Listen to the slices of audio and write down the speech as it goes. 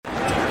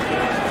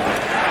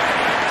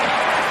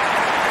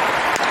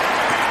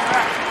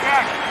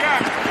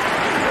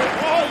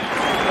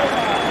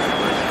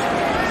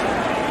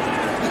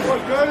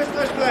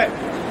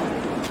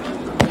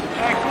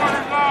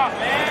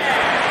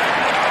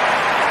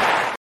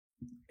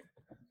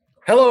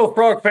Hello,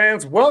 Frog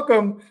fans.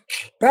 Welcome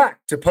back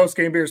to Post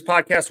Game Beers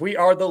Podcast. We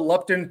are the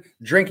Lupton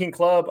Drinking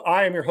Club.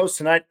 I am your host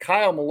tonight,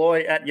 Kyle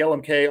Malloy at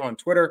YellMK on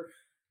Twitter,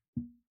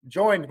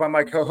 joined by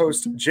my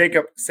co-host,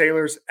 Jacob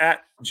Sailors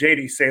at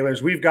JD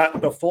Sailors. We've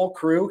got the full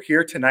crew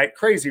here tonight.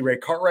 Crazy Ray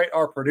Cartwright,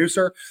 our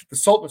producer, the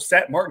Sultan of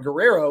Set, Martin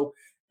Guerrero,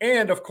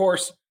 and, of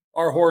course,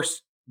 our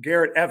horse,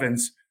 Garrett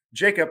Evans.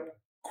 Jacob,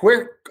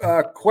 quick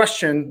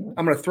question.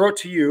 I'm going to throw it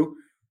to you.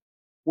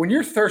 When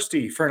you're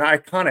thirsty for an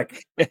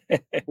iconic,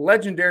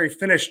 legendary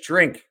Finnish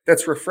drink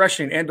that's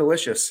refreshing and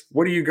delicious,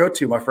 what do you go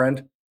to, my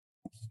friend?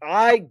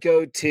 I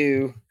go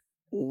to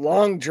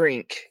Long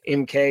Drink,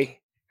 MK.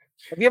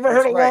 Have you ever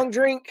heard of Long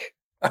Drink?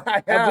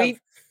 I have.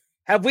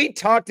 Have we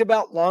talked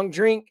about Long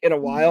Drink in a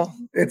while?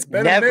 It's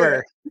been a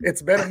minute.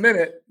 It's been a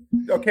minute.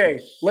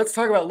 Okay, let's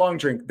talk about Long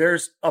Drink.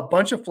 There's a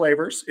bunch of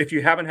flavors. If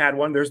you haven't had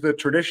one, there's the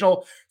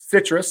traditional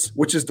citrus,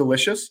 which is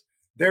delicious.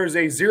 There's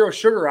a zero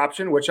sugar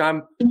option, which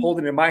I'm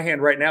holding in my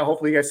hand right now.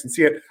 Hopefully you guys can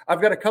see it.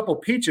 I've got a couple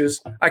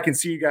peaches. I can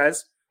see you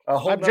guys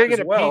holding I'm drinking up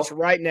as well. a peach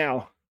right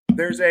now.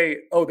 There's a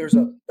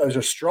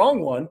strong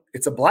one.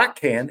 It's a black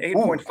can,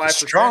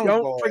 8.5%.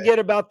 Don't forget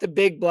about the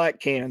big black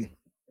can.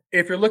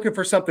 If you're looking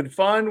for something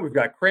fun, we've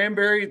got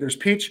cranberry. There's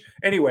peach.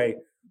 Anyway,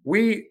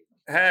 we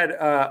had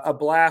a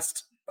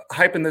blast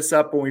hyping this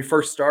up when we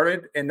first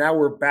started, and now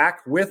we're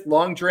back with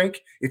Long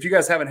Drink. If you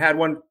guys haven't had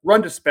one,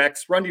 run to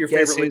Specs, run to your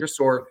favorite liquor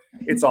store.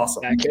 It's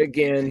awesome. Back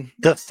again.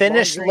 The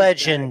Finnish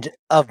legend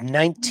of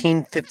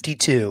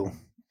 1952.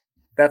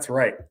 That's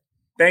right.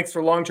 Thanks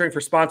for Long Drink for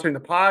sponsoring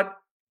the pod.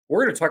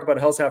 We're going to talk about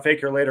Hell's Half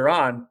Acre later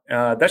on.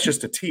 That's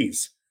just a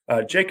tease.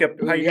 Jacob,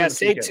 how you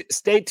doing?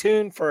 Stay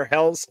tuned for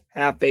Hell's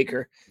Half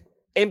Acre.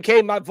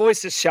 MK, my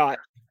voice is shot.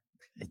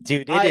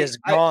 Dude, it is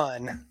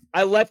gone.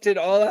 I left it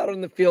all out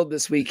on the field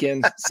this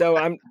weekend, so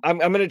I'm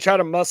going to try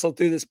to muscle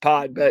through this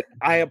pod. But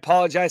I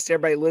apologize to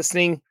everybody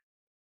listening.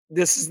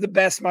 This is the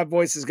best my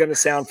voice is going to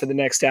sound for the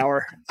next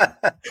hour.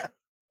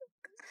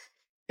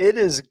 It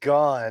is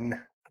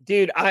gone,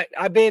 dude.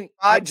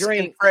 I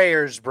drank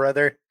prayers,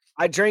 brother.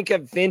 I drank a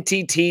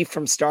venti tea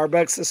from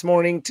Starbucks this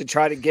morning to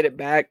try to get it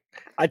back.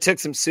 I took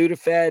some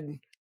Sudafed.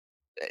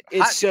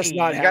 It's hot just tea.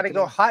 not. You got to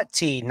go hot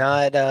tea,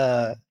 not.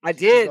 I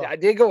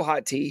did go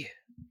hot tea.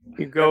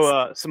 You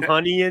go some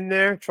honey in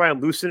there, try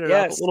and loosen it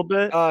up a little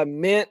bit.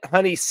 Mint,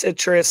 honey,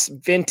 citrus,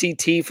 venti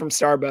tea from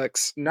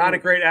Starbucks. Not a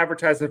great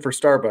advertisement for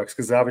Starbucks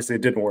because obviously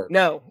it didn't work.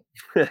 No.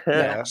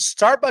 Yeah,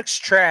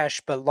 Starbucks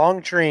trash, but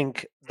Long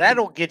Drink,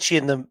 that'll get you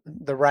in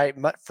the right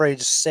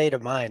state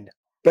of mind.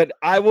 But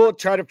I will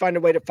try to find a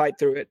way to fight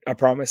through it. I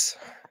promise.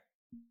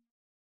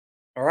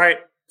 All right.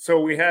 So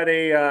we had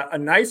a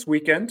nice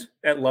weekend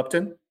at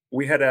Lupton.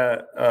 We had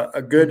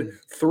a good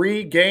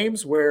 3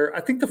 games where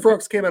I think the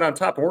Frogs came out on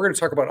top, and we're going to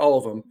talk about all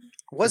of them.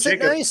 Was it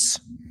nice?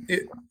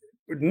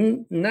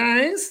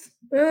 Nice?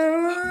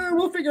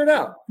 We'll figure it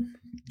out.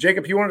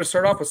 Jacob, you wanted to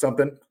start off with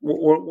something.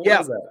 What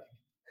was that?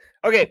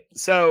 Okay,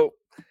 so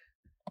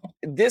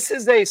this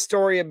is a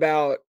story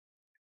about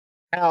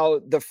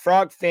how the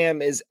Frog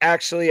fam is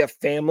actually a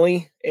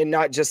family and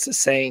not just a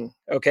saying,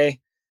 okay?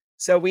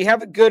 So we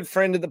have a good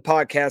friend of the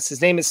podcast. His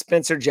name is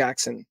Spencer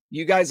Jackson.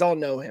 You guys all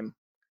know him.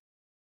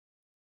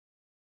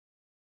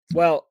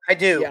 Well, I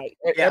do.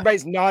 Yeah.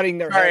 Everybody's nodding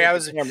their head. Sorry,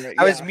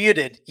 I was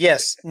muted.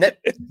 Yes.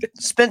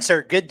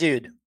 Spencer, good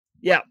dude.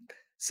 Yeah.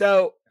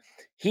 So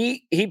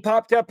he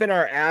popped up in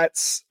our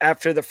ats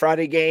after the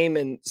Friday game,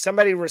 and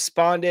somebody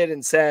responded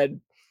and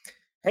said,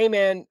 "Hey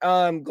man,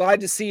 I'm glad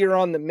to see you're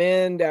on the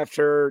mend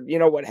after,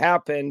 what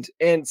happened."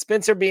 And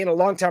Spencer being a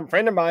longtime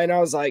friend of mine, I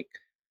was like,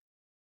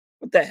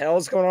 what the hell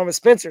is going on with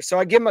Spencer? So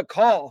I give him a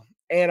call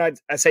and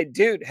I say,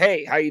 "Dude,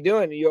 hey, how you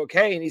doing? Are you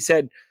okay?" And he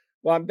said,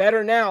 "Well, I'm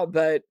better now,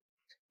 but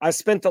I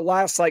spent the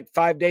last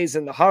 5 days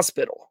in the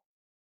hospital."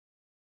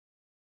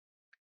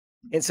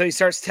 And so he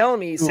starts telling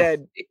me,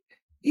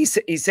 he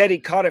said he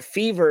caught a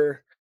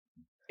fever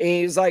and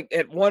he was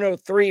at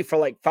 103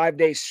 for 5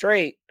 days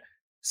straight.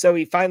 So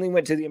he finally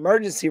went to the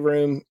emergency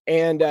room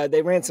and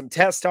they ran some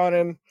tests on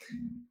him,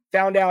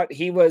 found out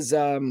he was,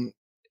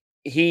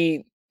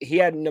 he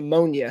had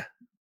pneumonia.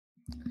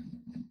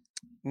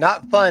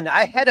 Not fun.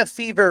 I had a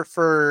fever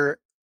for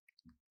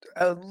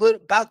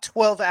about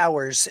 12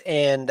 hours,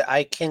 and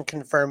I can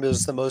confirm it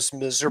was the most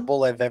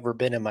miserable I've ever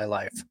been in my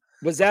life.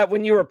 Was that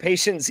when you were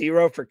patient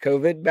 0 for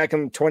COVID back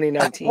in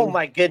 2019? Oh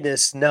my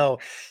goodness, no.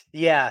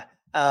 Yeah.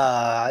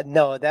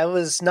 No, that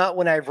was not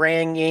when I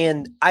rang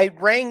in. I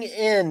rang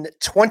in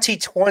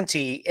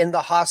 2020 in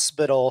the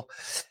hospital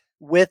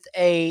with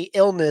a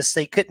illness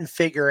they couldn't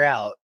figure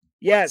out.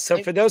 Yeah,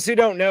 so for those who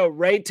don't know,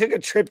 Ray took a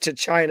trip to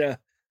China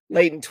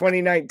late in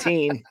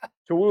 2019.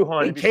 To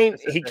Wuhan.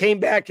 He came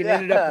back and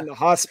ended up in the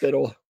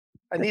hospital.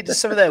 I needed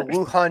some of that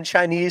Wuhan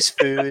Chinese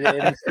food,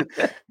 and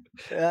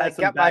I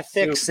got my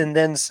fix and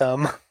then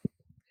some.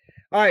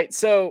 All right,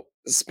 so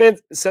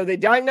they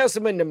diagnosed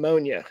him with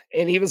pneumonia,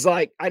 and he was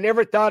like, "I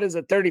never thought as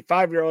a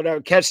 35-year-old I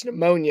would catch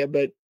pneumonia,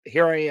 but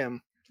here I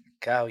am."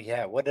 Oh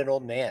yeah, what an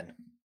old man.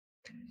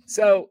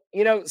 So,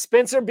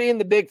 Spencer being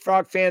the big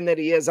Frog fan that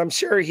he is, I'm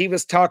sure he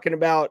was talking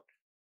about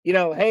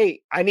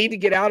hey, I need to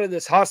get out of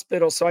this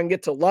hospital so I can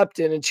get to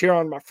Lupton and cheer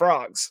on my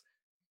Frogs.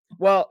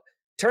 Well,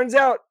 turns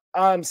out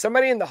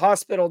somebody in the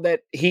hospital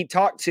that he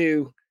talked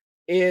to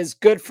is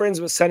good friends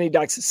with Sonny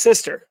Dykes'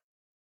 sister.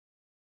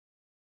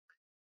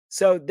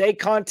 So they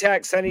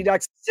contact Sonny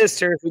Dykes'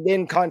 sister, who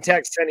then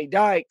contacts Sonny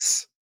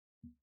Dykes.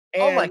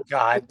 Oh my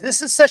God.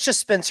 This is such a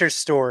Spencer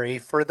story.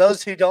 For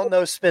those who don't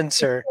know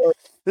Spencer,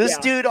 this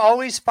dude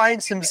always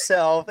finds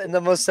himself in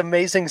the most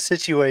amazing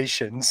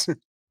situations.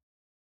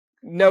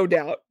 No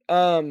doubt.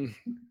 I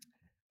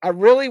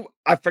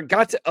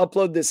forgot to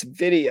upload this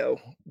video,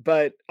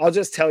 but I'll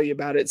just tell you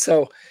about it.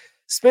 So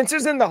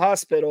Spencer's in the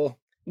hospital.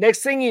 Next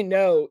thing you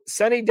know,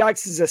 Sonny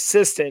Dykes'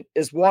 assistant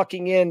is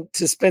walking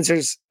into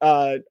Spencer's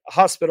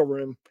hospital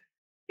room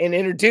and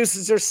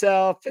introduces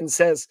herself and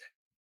says,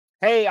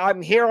 "Hey, I'm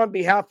here on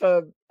behalf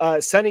of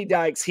Sonny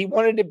Dykes. He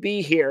wanted to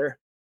be here,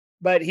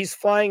 but he's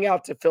flying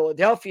out to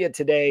Philadelphia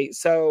today.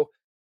 So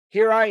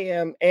here I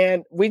am.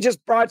 And we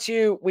brought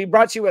you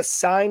a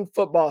signed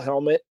football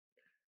helmet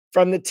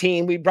from the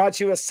team. We brought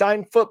you a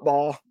signed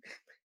football."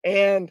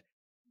 And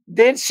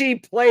then she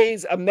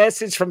plays a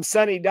message from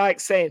Sonny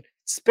Dykes saying,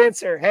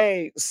 "Spencer,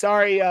 hey,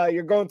 sorry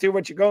you're going through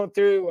what you're going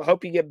through. I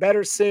hope you get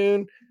better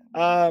soon.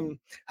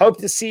 Hope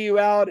to see you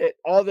out at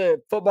all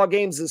the football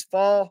games this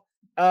fall.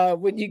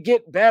 When you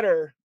get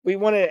better, we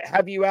want to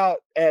have you out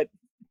at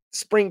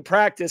spring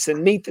practice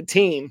and meet the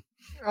team."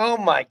 Oh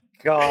my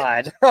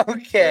God.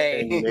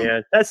 Okay. Hey,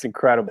 man, that's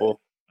incredible.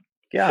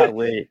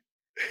 Golly.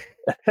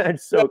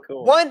 That's so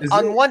cool.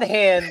 On one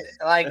hand,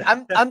 like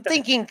I'm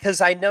thinking, because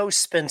I know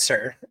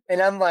Spencer,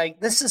 and I'm like,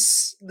 this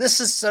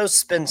is so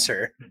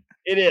Spencer.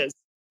 It is.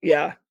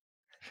 Yeah.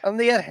 On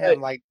the other hand,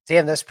 I'm like,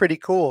 damn, that's pretty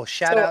cool.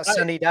 Shout out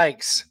Sonny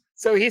Dykes.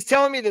 So he's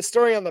telling me the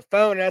story on the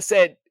phone, and I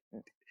said,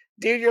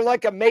 "Dude, you're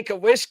like a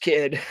Make-A-Wish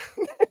kid."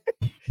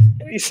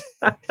 he's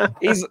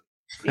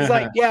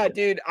like, "Yeah,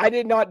 dude, I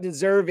did not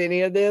deserve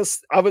any of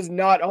this. I was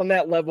not on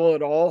that level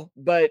at all,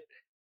 but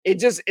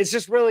it's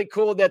just really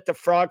cool that the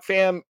Frog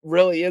fam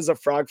really is a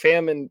Frog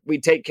fam and we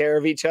take care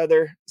of each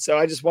other." So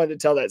I just wanted to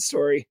tell that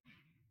story.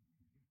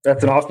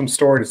 That's an awesome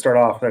story to start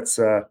off.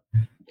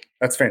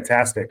 That's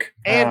fantastic.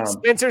 And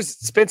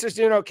Spencer's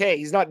doing okay.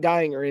 He's not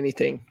dying or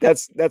anything.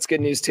 That's good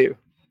news too.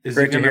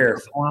 Great to hear.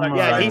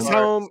 Yeah, he's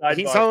home.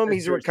 He's home.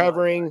 He's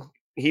recovering.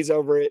 He's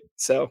over it.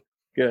 So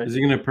good. Is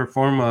he going to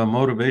perform a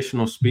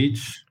motivational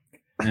speech?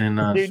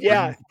 And dude,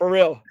 yeah, for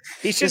real.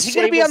 Is he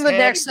going to be on the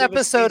next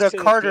episode of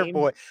Carter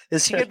Boy?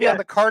 Is he going to be on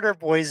the Carter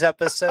Boys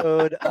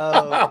episode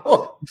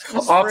of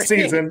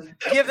off-season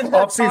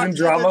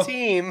drama? The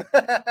team.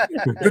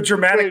 The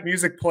dramatic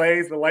music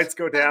plays, the lights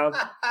go down.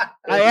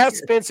 I asked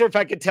Spencer if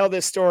I could tell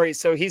this story,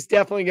 so he's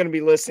definitely going to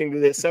be listening to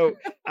this. So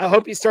I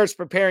hope he starts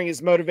preparing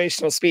his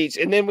motivational speech,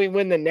 and then we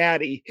win the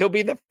Natty. He'll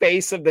be the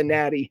face of the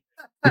Natty.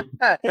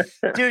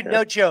 Dude,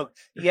 no joke.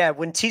 Yeah,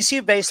 when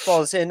TCU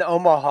baseball is in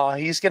Omaha,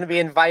 he's going to be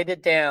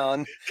invited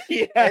down.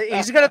 Yeah.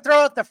 He's going to throw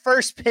out the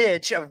first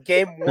pitch of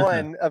game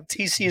 1 of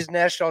TCU's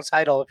national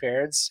title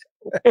appearance.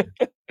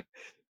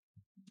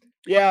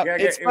 Yeah,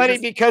 it's funny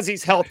because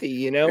he's healthy,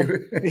 you know.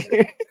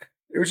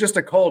 It was just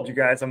a cold, you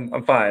guys.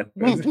 I'm fine.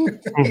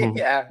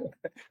 Yeah,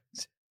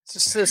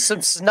 just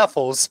some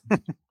snuffles.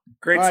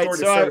 Great story to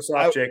start us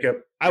off, Jacob.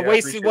 I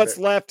wasted what's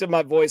left of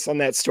my voice on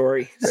that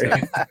story. So.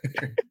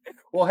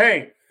 Well,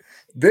 hey,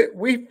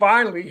 we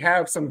finally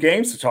have some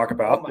games to talk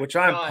about, which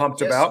I'm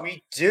pumped about.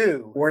 We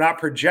do. We're not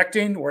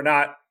projecting. We're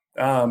not,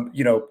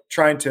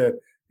 trying to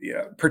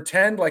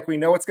pretend like we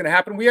know what's going to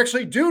happen. We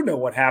actually do know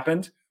what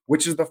happened,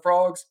 which is the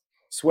Frogs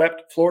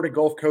swept Florida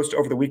Gulf Coast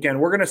over the weekend.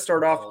 We're going to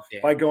start off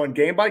by going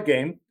game by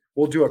game.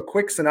 We'll do a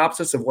quick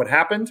synopsis of what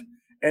happened,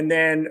 and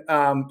then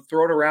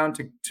throw it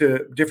around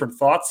to different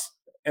thoughts.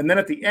 And then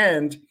at the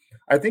end,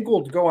 I think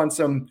we'll go on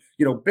some,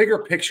 bigger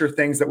picture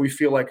things that we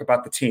feel like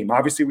about the team.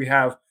 Obviously, we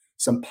have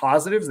some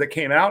positives that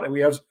came out, and we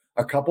have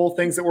a couple of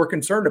things that we're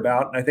concerned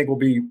about. And I think we'll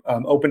be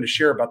open to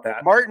share about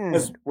that. Martin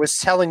was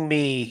telling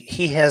me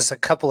he has a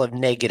couple of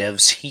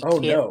negatives. He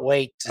can't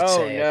wait to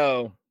say.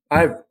 No.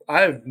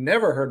 I've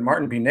never heard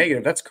Martin be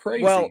negative. That's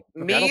crazy. Well,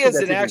 me as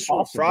an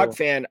actual Frog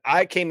fan,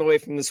 I came away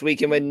from this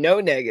weekend with no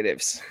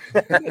negatives.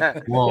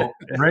 Well,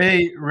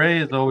 Ray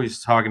is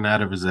always talking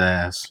out of his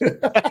ass.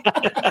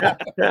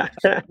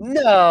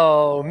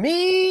 No.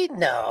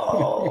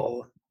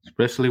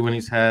 Especially when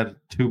he's had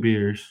 2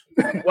 beers.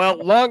 Well,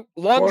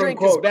 long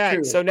drink is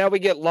back, so now we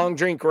get long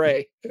drink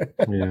Ray.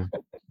 Yeah.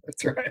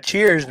 That's right.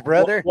 Cheers,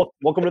 brother.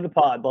 Welcome to the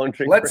pod, Long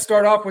Drink. Let's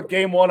start off with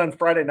game 1 on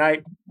Friday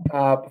night.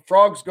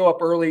 Frogs go up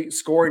early,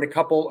 scoring a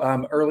couple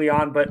early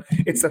on, but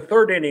it's the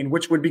 3rd inning,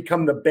 which would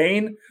become the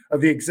bane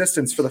of the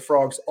existence for the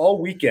Frogs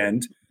all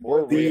weekend.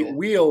 The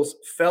wheels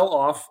fell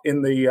off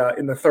in the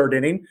 3rd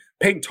inning.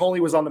 Peyton Tolley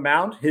was on the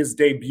mound, his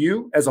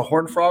debut as a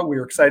Horned Frog. We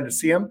were excited to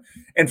see him.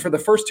 And for the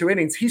first 2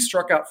 innings, he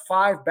struck out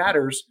 5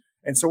 batters.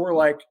 And so we're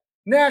like,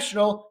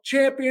 national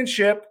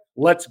championship,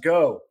 let's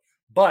go.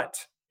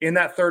 But in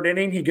that 3rd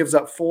inning, he gives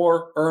up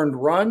 4 earned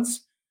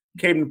runs.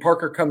 Caden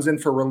Parker comes in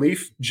for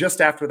relief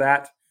just after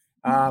that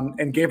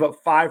and gave up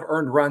 5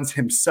 earned runs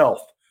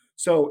himself.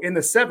 So in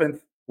the 7th,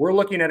 we're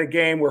looking at a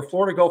game where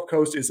Florida Gulf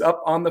Coast is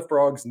up on the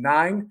Frogs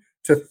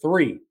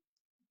 9-3.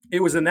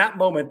 It was in that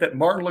moment that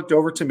Martin looked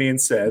over to me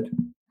and said,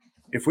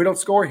 if we don't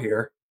score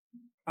here,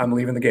 I'm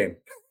leaving the game.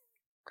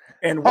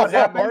 And what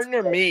happened? Martin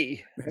or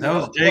me? That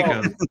was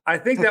Jacob. Well, I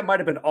think that might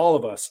have been all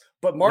of us,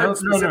 but Martin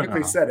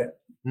specifically said it.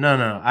 No.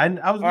 I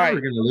was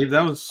never going to leave.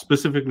 That was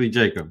specifically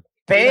Jacob.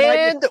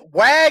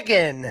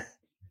 Bandwagon.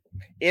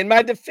 In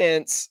my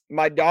defense,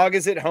 my dog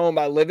is at home.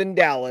 I live in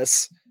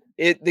Dallas.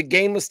 The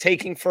game was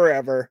taking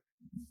forever.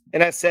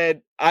 And I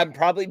said, I'm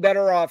probably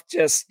better off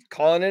just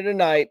calling it a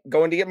night,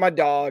 going to get my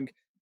dog,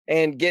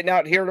 and getting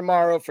out here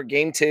tomorrow for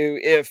game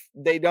 2 if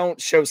they don't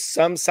show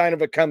some sign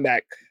of a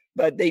comeback.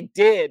 But they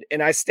did,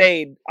 and I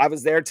stayed. I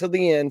was there till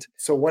the end.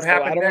 So what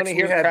happened? I don't want to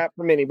hear crap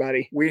from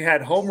anybody. We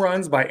had home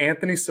runs by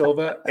Anthony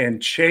Silva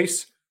and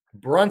Chase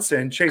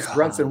Brunson.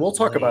 We'll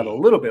talk about it a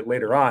little bit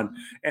later on.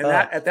 And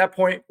at that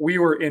point, we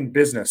were in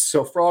business.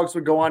 So Frogs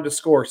would go on to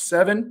score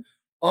 7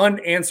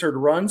 unanswered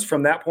runs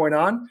from that point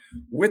on,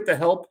 with the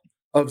help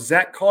of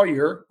Zach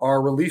Collier,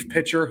 our relief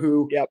pitcher,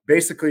 who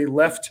basically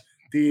left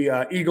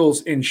the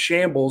Eagles in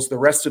shambles the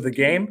rest of the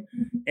game.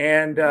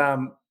 And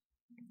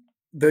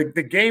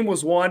the game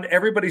was won.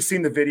 Everybody's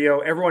seen the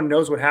video. Everyone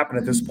knows what happened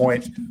at this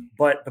point.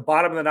 But the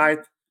bottom of the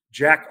ninth,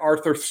 Jack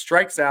Arthur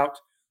strikes out.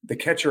 The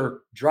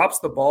catcher drops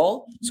the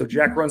ball, so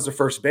Jack runs to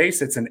first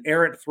base. It's an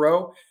errant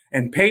throw.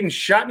 And Peyton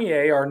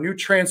Chatinier, our new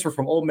transfer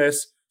from Ole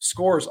Miss,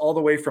 scores all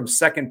the way from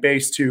second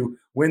base to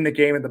win the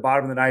game at the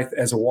bottom of the ninth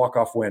as a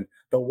walk-off win.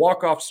 The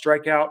walk-off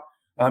strikeout.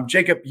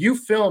 Jacob, you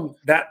filmed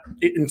that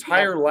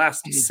entire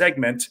last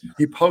segment.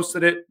 You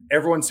posted it.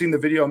 Everyone's seen the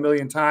video a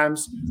million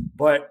times.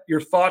 But your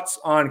thoughts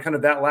on kind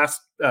of that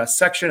last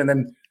section, and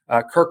then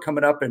Kirk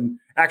coming up and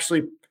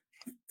actually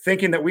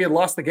thinking that we had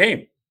lost the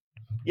game.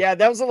 Yeah,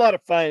 that was a lot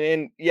of fun.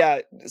 And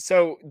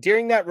so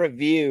during that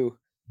review,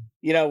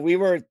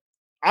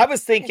 I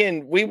was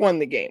thinking we won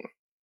the game.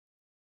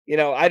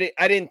 I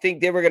didn't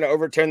think they were going to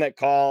overturn that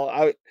call.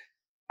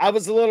 I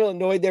was a little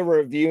annoyed they were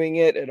reviewing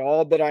it at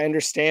all, but I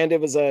understand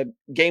it was a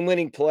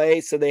game-winning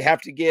play, so they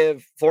have to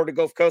give Florida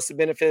Gulf Coast the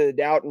benefit of the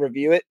doubt and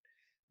review it.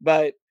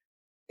 But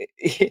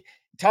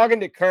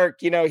talking to Kirk,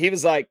 he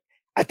was like,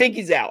 I think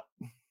he's out.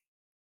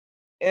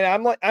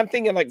 And I'm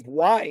thinking like,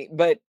 why?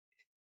 But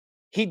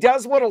he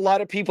does what a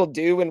lot of people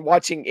do when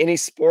watching any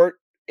sport.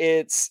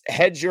 It's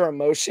hedge your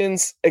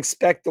emotions,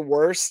 expect the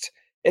worst,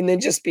 and then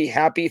just be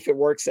happy if it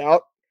works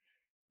out.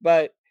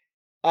 But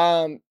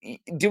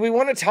do we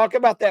want to talk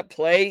about that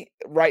play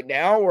right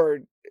now,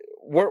 or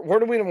where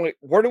do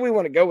we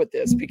want to go with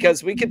this?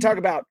 Because we could talk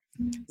about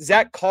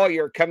Zach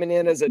Collier coming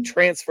in as a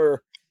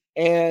transfer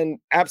and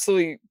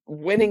absolutely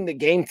winning the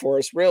game for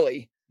us,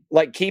 really,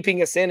 like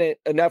keeping us in it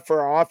enough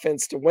for our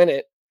offense to win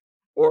it.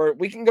 Or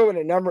we can go in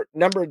a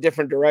number of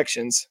different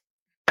directions.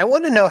 I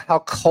want to know how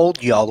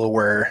cold y'all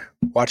were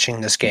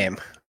watching this game.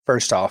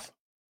 First off,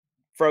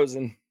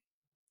 frozen,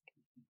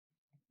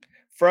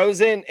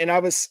 and I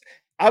was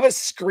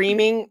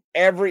screaming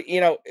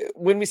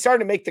when we started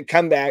to make the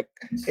comeback,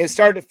 it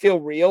started to feel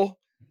real.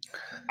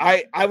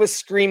 I was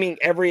screaming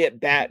every at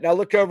bat, and I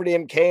look over to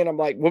MK and I'm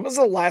like, when was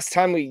the last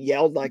time we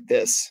yelled like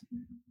this?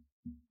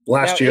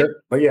 Last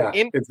year, but yeah,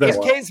 it's been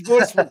MK's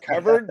voice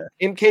recovered.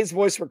 MK's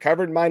voice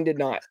recovered. Mine did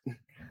not.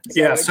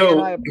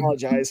 So I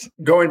apologize.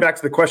 Going back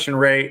to the question,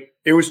 Ray,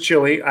 it was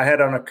chilly. I had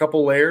on a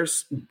couple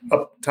layers,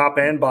 up top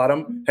and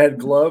bottom. Had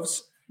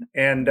gloves,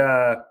 and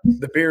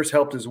the beers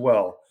helped as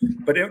well.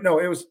 But it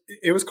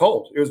was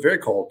cold. It was very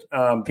cold.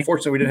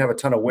 Fortunately, we didn't have a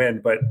ton of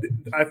wind, but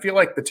I feel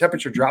like the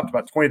temperature dropped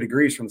about 20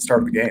 degrees from the start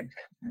of the game.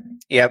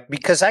 Yeah,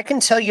 because I can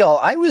tell y'all,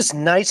 I was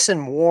nice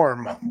and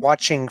warm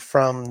watching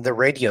from the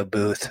radio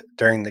booth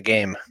during the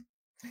game.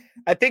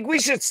 I think we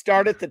should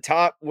start at the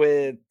top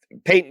with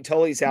Peyton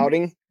Tully's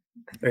outing.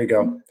 There you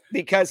go.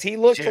 Because he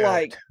looked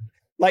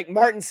like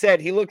Martin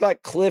said, he looked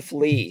like Cliff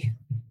Lee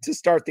to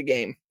start the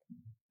game.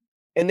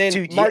 And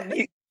then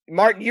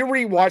Martin, you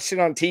rewatched it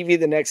on TV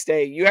the next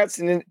day. You had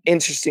some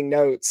interesting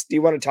notes. Do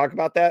you want to talk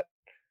about that?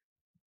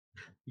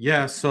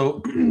 Yeah,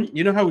 so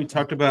you know how we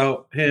talked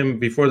about him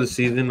before the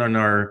season on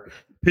our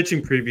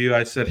pitching preview?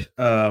 I said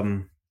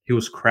he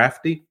was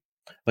crafty.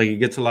 Like, he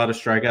gets a lot of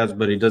strikeouts,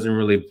 but he doesn't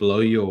really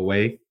blow you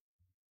away.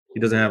 He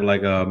doesn't have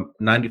like a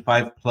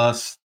 95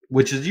 plus,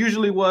 which is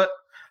usually what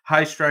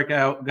high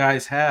strikeout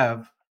guys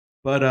have.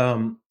 But,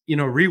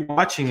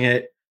 rewatching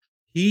it,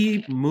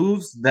 he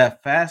moves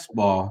that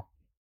fastball.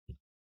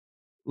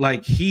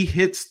 Like, he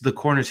hits the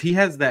corners. He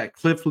has that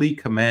Cliff Lee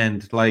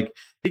command. Like,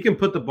 he can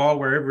put the ball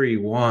wherever he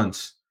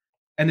wants.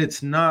 And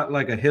it's not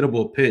like a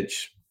hittable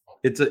pitch.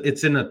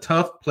 It's in a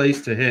tough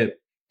place to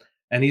hit.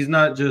 And he's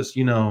not just,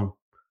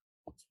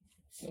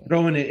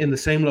 throwing it in the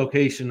same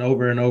location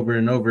over and over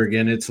and over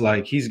again. It's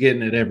like he's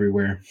getting it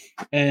everywhere.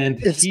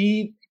 And go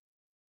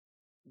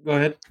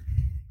ahead.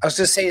 I was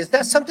going to say, is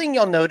that something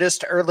y'all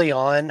noticed early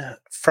on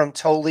from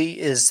Tolley,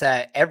 is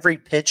that every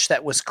pitch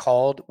that was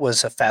called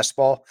was a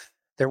fastball?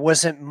 There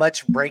wasn't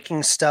much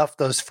breaking stuff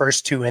those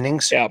first 2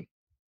 innings.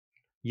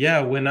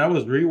 Yeah, when I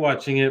was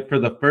rewatching it for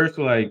the first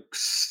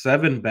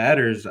 7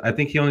 batters, I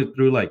think he only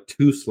threw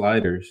 2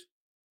 sliders.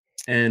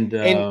 And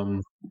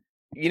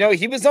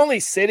he was only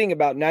sitting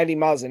about 90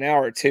 miles an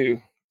hour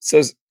too.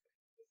 So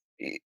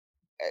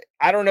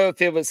I don't know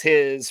if it was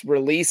his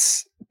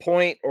release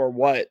point or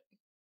what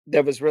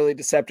that was really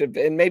deceptive.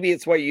 And maybe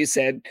it's what you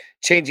said,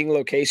 changing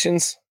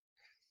locations.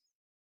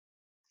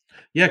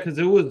 yeah, because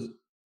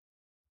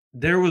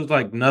there was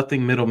like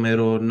nothing middle,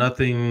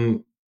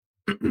 nothing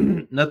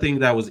nothing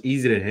that was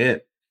easy to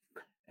hit.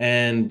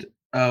 And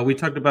we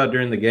talked about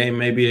during the game,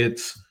 maybe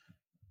it's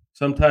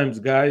sometimes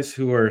guys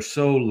who are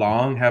so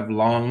long, have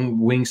long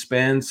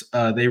wingspans,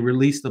 they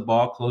release the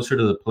ball closer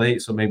to the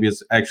plate. So maybe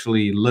it's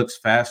actually looks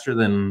faster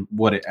than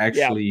what it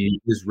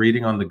actually is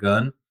reading on the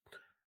gun.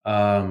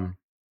 And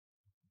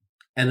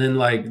then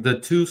like the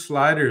two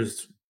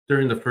sliders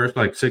during the first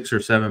like 6 or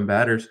 7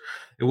 batters,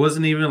 it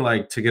wasn't even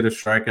like to get a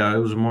strikeout. It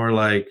was more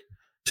like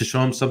to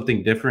show them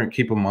something different,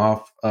 keep them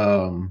off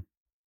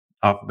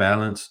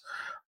balance.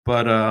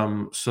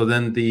 But so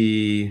then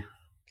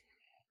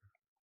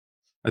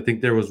I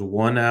think there was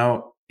one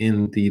out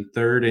in the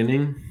 3rd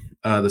inning.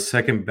 The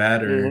second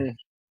batter,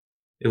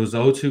 it was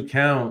 0-2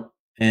 count,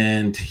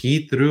 and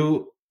he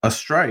threw a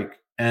strike,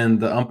 and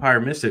the umpire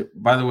missed it.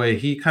 By the way,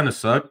 he kind of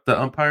sucked. The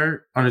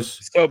umpire on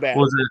his so bad.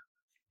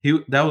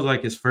 That was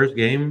like his first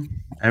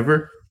game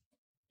ever.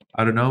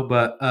 I don't know,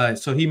 but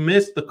so he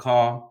missed the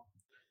call,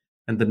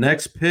 and the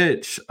next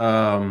pitch,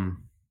 Bowen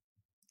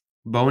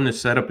is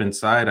set up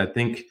inside. I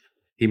think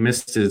he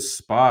missed his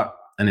spot,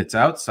 and it's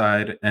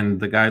outside, and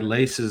the guy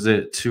laces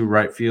it to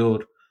right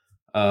field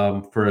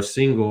for a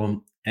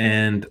single.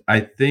 And I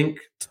think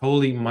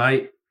Tolley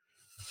might.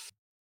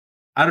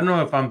 I don't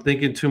know if I'm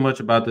thinking too much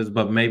about this,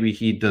 but maybe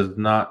he does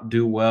not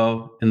do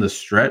well in the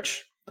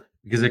stretch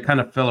because it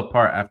kind of fell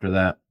apart after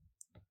that.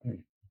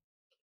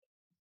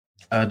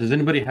 Does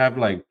anybody have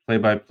like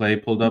play-by-play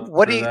pulled up?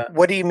 What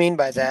do you mean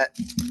by that?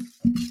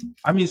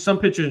 I mean, some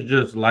pitchers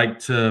just like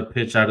to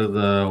pitch out of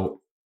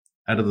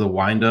the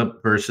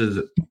windup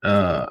versus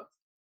out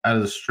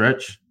of the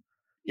stretch.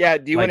 Yeah.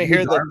 Do you want to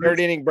hear the 3rd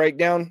inning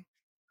breakdown?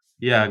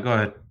 Yeah, go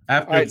ahead.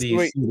 After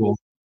the single.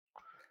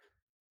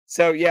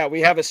 So yeah,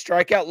 we have a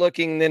strikeout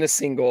looking, then a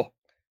single,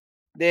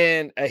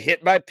 then a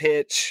hit by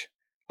pitch,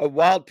 a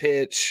wild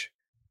pitch,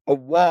 a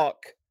walk,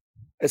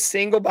 a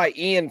single by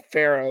Ian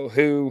Farrow,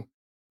 who,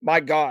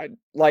 my God,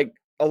 like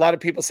a lot of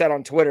people said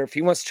on Twitter, if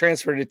he wants to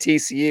transfer to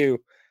TCU,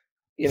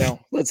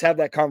 let's have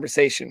that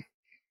conversation.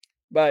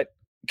 But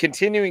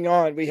continuing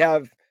on, we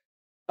have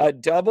a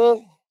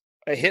double,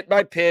 a hit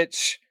by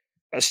pitch,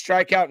 a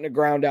strikeout, and a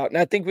ground out. And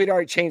I think we'd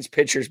already changed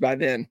pitchers by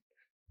then.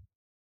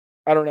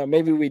 I don't know.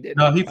 Maybe we did.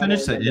 No, he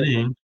finished the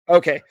inning.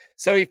 Okay.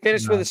 So he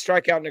finished with a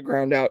strikeout and a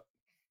ground out.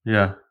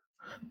 Yeah.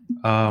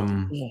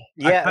 And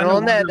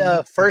on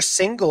that first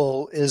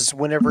single is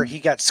whenever he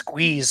got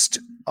squeezed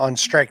on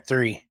strike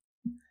 3.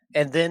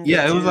 And then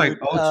it was like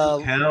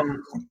 0-2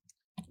 count.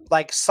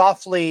 Like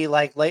softly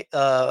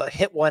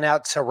hit one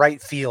out to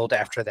right field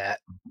after that.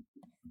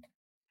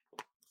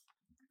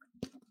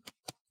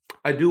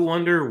 I do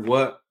wonder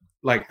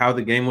how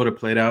the game would have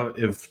played out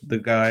if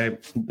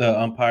the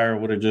umpire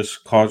would have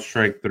just called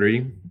strike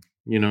 3,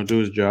 do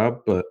his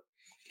job, but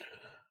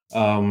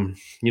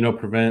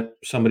prevent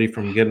somebody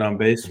from getting on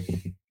base.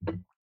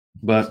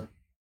 But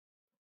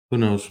who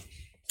knows?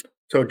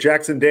 So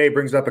Jackson Day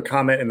brings up a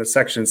comment in the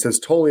section. It says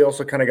Tolley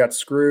also kind of got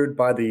screwed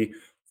by the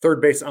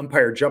third base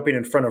umpire jumping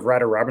in front of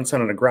Ryder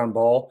Robinson on a ground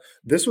ball.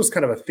 This was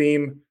kind of a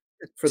theme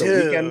for the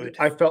weekend.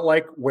 I felt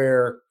like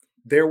where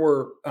there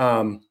were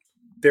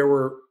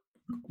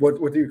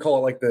what do you call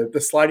it? Like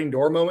the sliding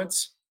door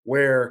moments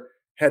where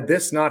had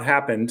this not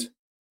happened,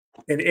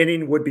 an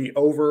inning would be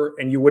over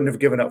and you wouldn't have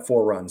given up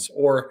 4 runs,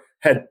 or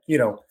had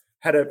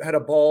a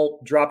ball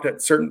dropped at a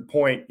certain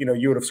point,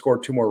 you would have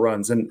scored 2 more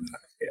runs. And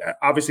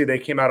obviously they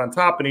came out on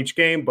top in each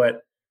game,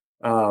 but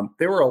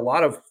there were a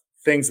lot of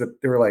things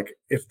that they were like,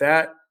 if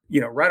that,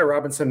 Ryder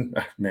Robinson,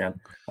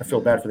 man, I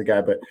feel bad for the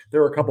guy, but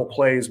there were a couple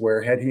plays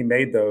where had he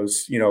made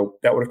those,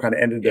 that would have kind of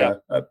ended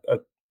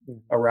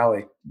a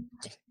rally.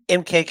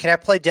 MK, can I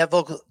play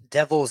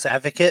devil's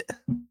advocate?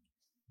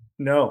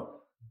 No.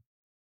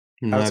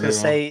 I was going to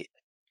say,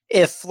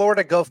 if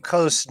Florida Gulf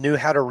Coast knew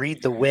how to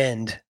read the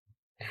wind,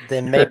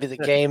 then maybe the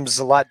game's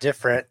a lot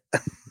different.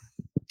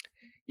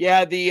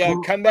 Yeah,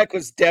 the comeback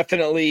was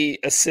definitely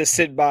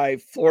assisted by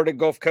Florida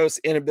Gulf Coast's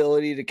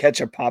inability to catch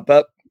a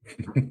pop-up,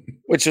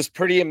 which was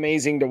pretty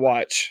amazing to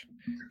watch.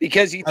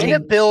 Because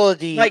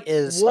inability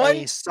is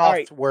a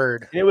soft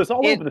word. And it was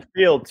all over the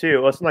field too.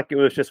 It wasn't like it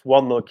was just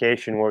one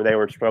location where they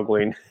were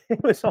struggling.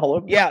 It was all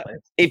over the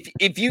place.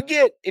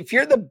 If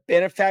you're the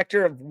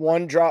benefactor of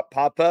one drop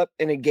pop-up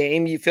in a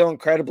game, you feel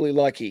incredibly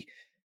lucky.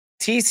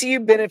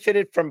 TCU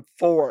benefited from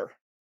 4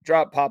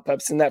 drop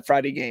pop-ups in that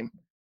Friday game.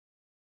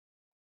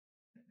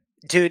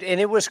 Dude, and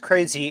it was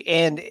crazy.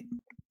 And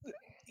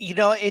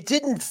it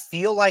didn't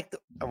feel like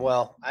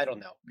I don't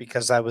know,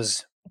 because I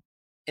was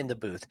in the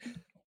booth.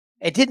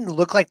 It didn't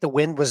look like the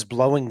wind was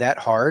blowing that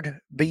hard,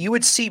 but you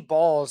would see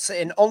balls,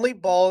 and only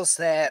balls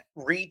that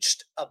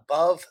reached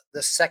above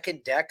the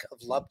second deck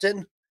of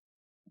Lupton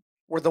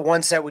were the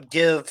ones that would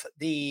give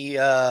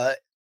the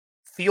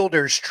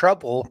fielders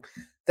trouble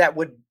that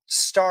would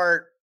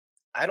start,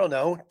 I don't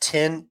know,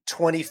 10,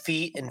 20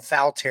 feet in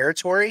foul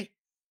territory.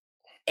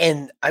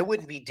 And I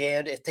wouldn't be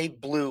damned if they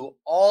blew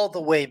all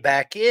the way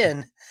back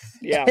in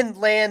and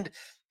land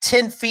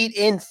 10 feet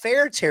in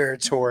fair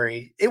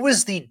territory. It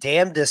was the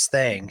damnedest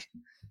thing.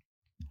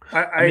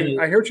 I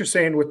hear what you're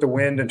saying with the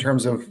wind in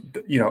terms of,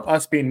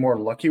 us being more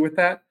lucky with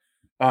that.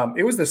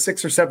 It was the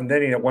 6th or 7th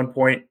inning at one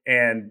point,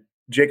 and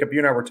Jacob, you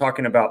and I were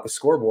talking about the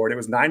scoreboard. It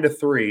was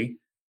 9-3,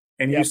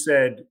 and you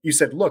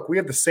said, look, we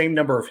have the same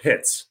number of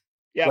hits.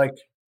 Yeah.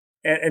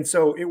 And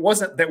so it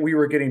wasn't that we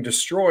were getting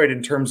destroyed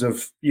in terms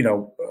of,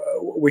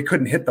 we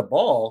couldn't hit the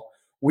ball.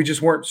 We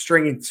just weren't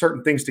stringing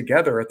certain things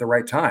together at the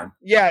right time.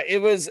 Yeah,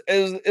 it was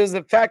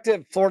the fact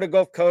that Florida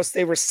Gulf Coast,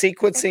 they were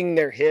sequencing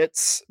their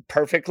hits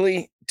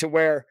perfectly to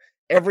where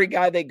every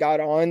guy they got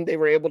on, they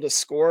were able to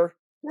score.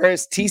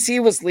 Whereas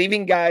TC was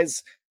leaving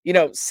guys,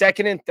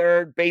 second and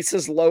third,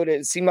 bases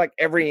loaded. It seemed like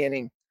every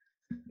inning.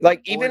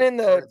 Like even in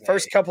the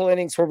first couple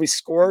innings where we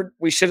scored,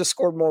 we should have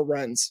scored more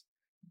runs.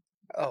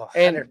 Oh,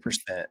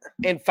 100%.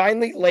 And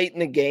finally, late in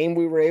the game,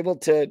 we were able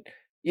to,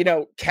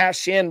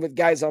 cash in with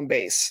guys on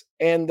base.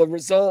 And the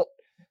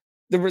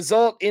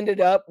result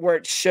ended up where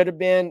it should have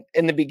been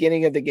in the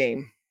beginning of the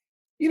game.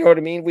 You know what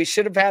I mean? We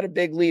should have had a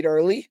big lead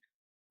early.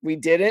 We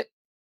didn't,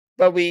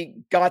 but we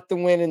got the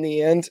win in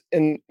the end.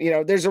 And,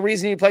 there's a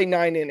reason you play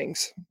 9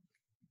 innings.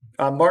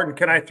 Martin,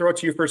 can I throw it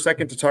to you for a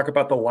second to talk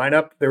about the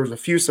lineup? There was a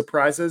few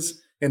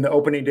surprises in the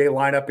opening day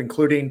lineup,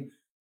 including,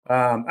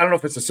 I don't know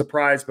if it's a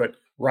surprise, but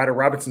Ryder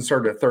Robinson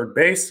started at third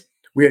base.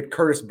 We had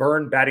Curtis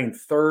Byrne batting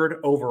third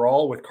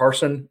overall with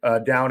Carson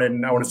down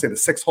in, I want to say, the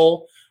 6th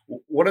hole.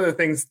 What are the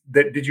things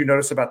that did you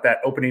notice about that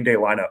opening day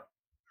lineup?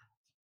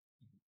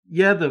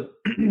 Yeah,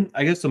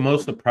 I guess the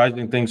most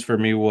surprising things for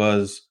me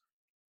was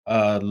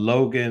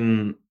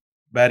Logan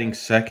batting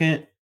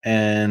second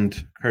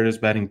and Curtis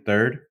batting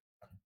third.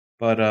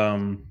 But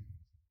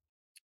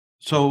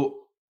so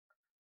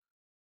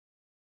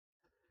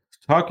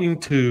talking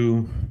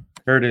to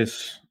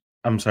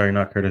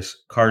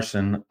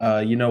Carson,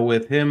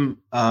 with him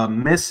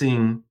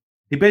missing,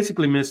 he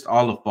basically missed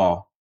all of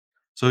fall.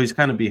 So he's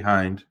kind of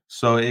behind.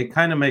 So it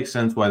kind of makes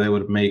sense why they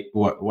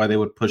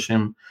would push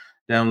him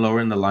down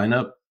lower in the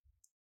lineup.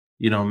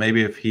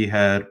 Maybe if he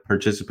had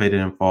participated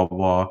in fall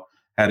ball,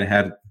 hadn't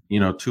had, 2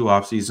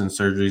 offseason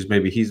surgeries,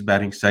 maybe he's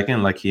batting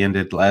second like he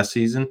ended last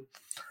season.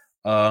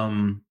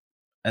 And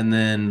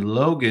then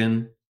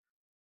Logan,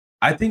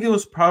 I think it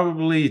was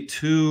probably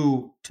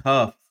too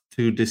tough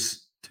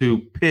to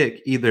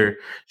pick either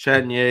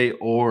Chatagnier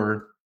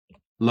or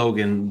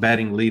Logan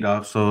batting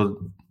leadoff.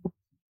 So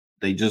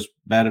they just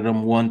batted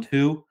them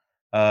 1-2.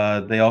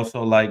 They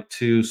also like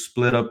to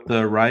split up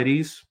the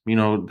righties.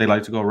 They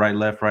like to go right,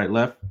 left, right,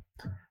 left.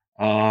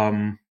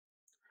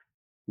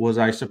 Was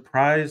I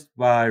surprised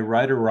by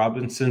Ryder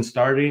Robinson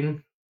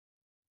starting?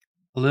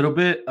 A little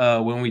bit.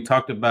 When we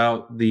talked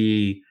about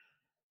the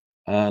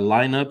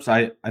lineups,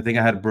 I think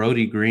I had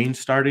Brody Green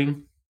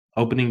starting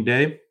opening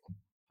day.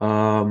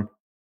 I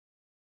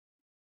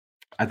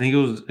think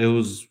it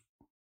was.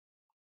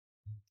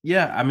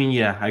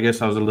 Yeah, I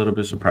guess I was a little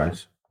bit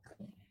surprised.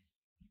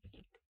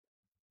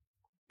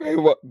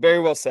 Very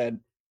well said.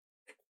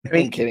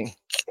 I'm kidding.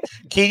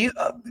 Can you?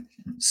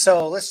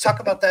 So let's talk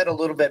about that a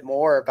little bit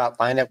more about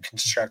lineup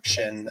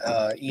construction.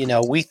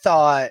 We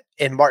thought,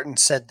 and Martin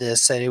said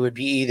this, that it would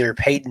be either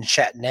Peyton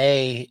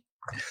Chatagnier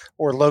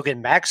or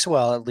Logan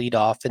Maxwell at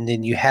leadoff, and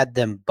then you had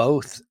them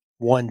both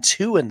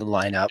 1-2 in the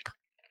lineup.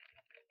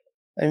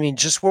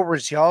 Just what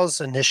was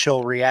y'all's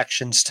initial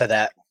reactions to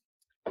that?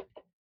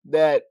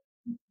 That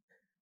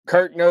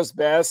Kurt knows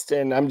best,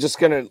 and I'm just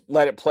gonna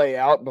let it play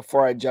out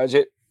before I judge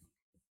it.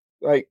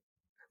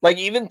 Like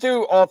even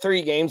through all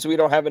 3 games, we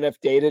don't have enough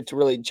data to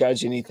really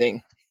judge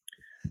anything.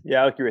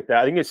 Yeah, I agree with that.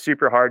 I think it's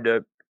super hard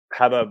to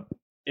have a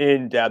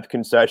in-depth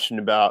discussion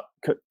about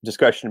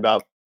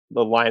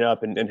the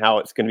lineup and how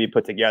it's going to be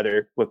put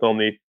together with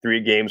only 3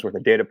 games worth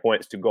of data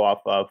points to go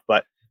off of.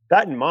 But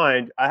that in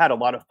mind, I had a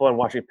lot of fun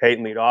watching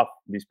Peyton lead off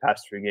these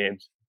past 3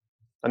 games.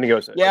 I think it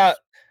was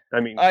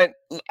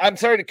I'm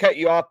sorry to cut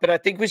you off, but I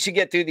think we should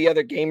get through the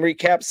other game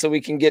recaps so we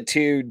can get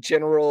to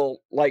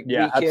general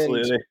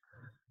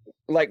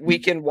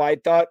weekend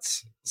wide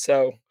thoughts.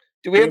 So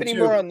do we have any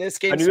more on this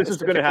game? I knew this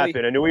was going to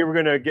happen. I knew we were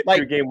going to get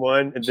through game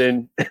 1 and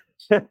then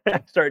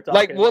start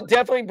talking. We'll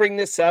definitely bring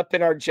this up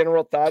in our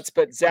general thoughts,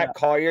 but Zach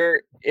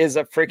Collier is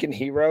a freaking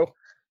hero.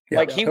 He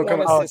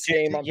won us this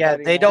game.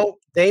 They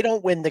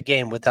don't win the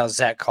game without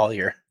Zach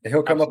Collier.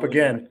 He'll come up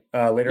again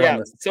later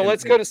on. So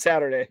let's go to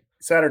Saturday.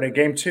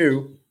 Game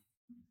 2.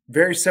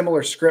 Very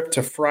similar script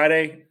to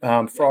Friday.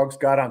 Frogs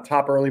got on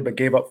top early, but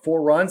gave up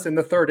 4 runs in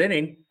the 3rd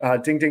inning.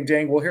 Ding, ding,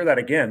 ding. We'll hear that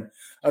again.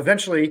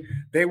 Eventually,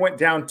 they went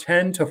down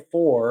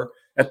 10-4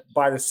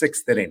 by the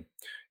 6th inning.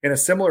 In a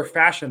similar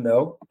fashion,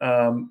 though,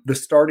 the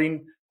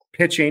starting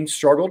pitching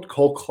struggled.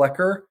 Cole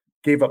Klecker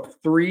gave up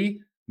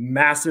 3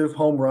 massive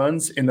home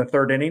runs in the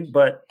 3rd inning,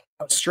 but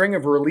a string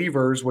of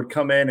relievers would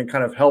come in and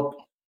kind of help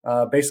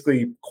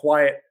basically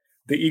quiet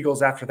the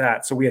Eagles after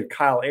that. So we had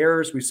Kyle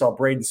Ayers, we saw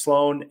Braden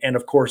Sloan, and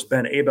of course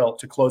Ben Abel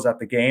to close out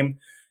the game.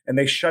 And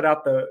they shut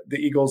out the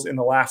Eagles in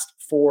the last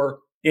 4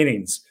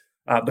 innings.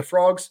 The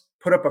Frogs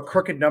put up a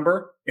crooked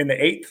number in the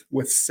 8th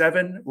with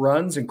 7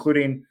 runs,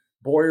 including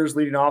Boyers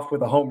leading off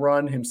with a home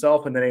run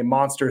himself, and then a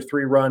monster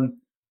 3-run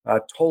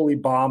Tolley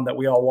bomb that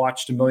we all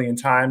watched a million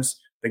times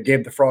that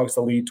gave the Frogs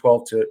the lead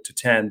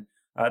 12-10.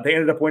 They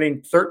ended up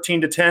winning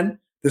 13-10.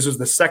 This was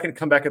the second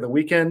comeback of the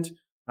weekend.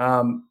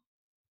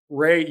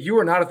 Ray, you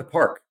were not at the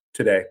park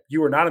today. You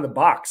were not in the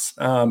box.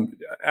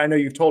 I know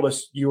you've told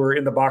us you were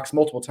in the box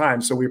multiple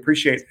times, so we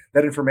appreciate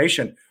that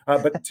information.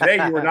 But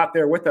today you were not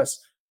there with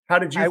us. How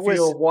did you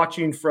feel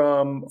watching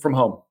from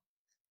home?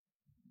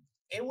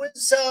 It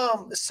was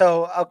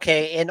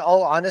okay. In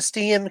all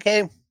honesty,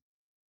 MK,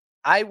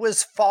 I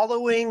was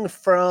following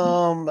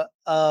from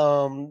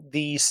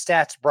the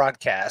stats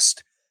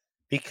broadcast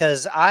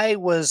because I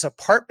was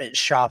apartment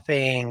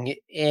shopping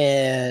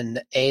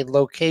in a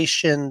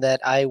location that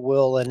I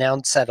will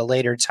announce at a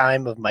later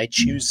time of my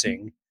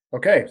choosing.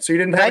 Okay, so you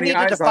didn't have any eyes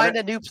on it. I needed to find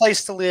a new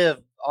place to live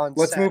on.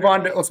 Let's move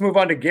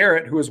on to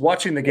Garrett, who is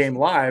watching the game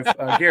live.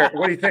 Garrett,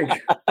 what do you think?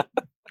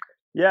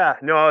 Yeah,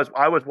 no,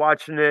 I was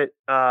watching it.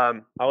 I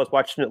was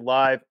watching it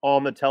live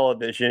on the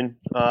television.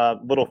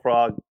 Little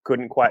Frog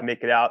couldn't quite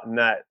make it out in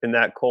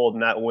that cold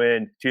and that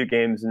wind 2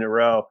 games in a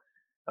row.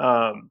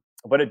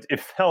 But it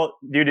felt,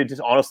 dude, it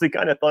just honestly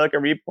kind of felt like a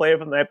replay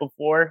of the night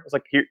before. It's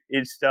like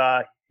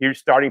here's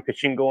starting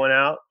pitching going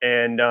out,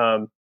 and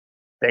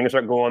things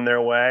are going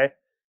their way,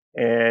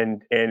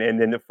 and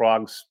then the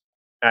Frogs,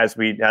 as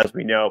we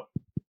know,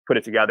 put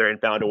it together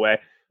and found a way.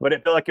 But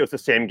it felt like it was the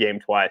same game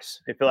twice.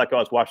 It felt like I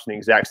was watching the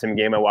exact same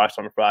game I watched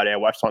on Friday. I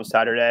watched on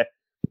Saturday,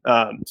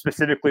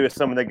 specifically with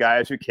some of the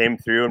guys who came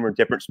through and were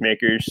difference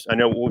makers. I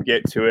know we'll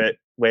get to it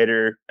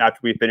later after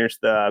we finish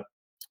the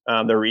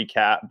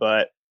recap,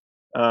 but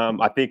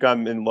I think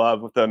I'm in love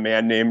with a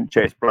man named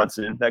Chase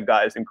Brunson. That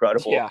guy is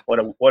incredible. Yeah.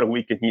 What a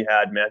weekend he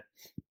had, man.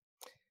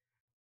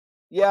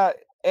 Yeah,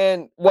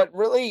 and what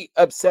really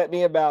upset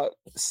me about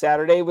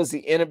Saturday was the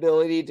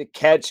inability to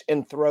catch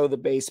and throw the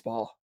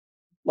baseball.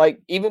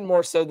 Like, even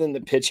more so than the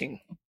pitching.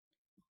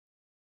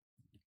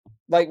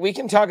 Like, we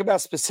can talk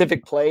about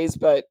specific plays,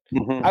 but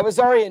I was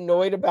already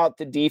annoyed about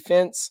the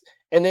defense.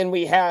 And then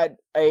we had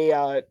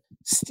a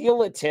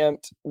steal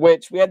attempt,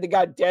 which we had the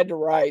guy dead to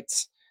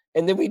rights.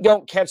 And then we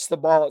don't catch the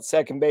ball at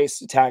second base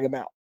to tag him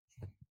out.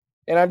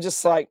 And I'm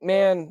just like,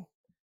 man,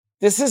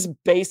 this is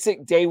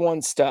basic day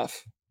one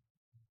stuff.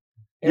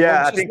 And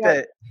yeah, I think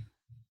that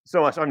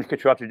so much. I'm just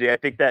interrupting you. I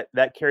think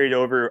that carried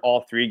over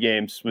all 3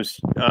 games was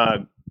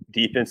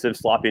defensive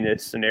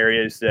sloppiness in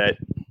areas that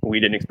we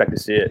didn't expect to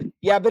see it.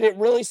 Yeah, but it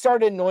really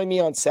started annoying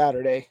me on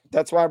Saturday.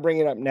 That's why I bring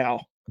it up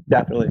now.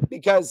 Definitely.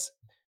 Because,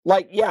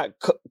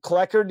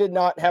 Klecker did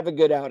not have a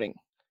good outing.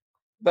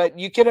 But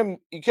you could have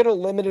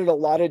limited a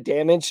lot of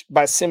damage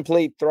by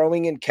simply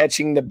throwing and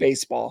catching the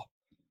baseball.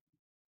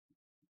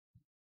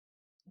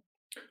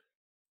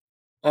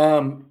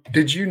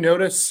 Did you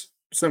notice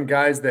some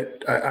guys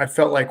that I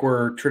felt like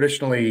were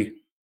traditionally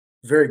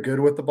very good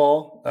with the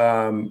ball?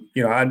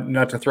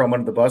 Not to throw him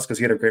under the bus because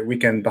he had a great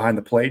weekend behind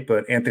the plate,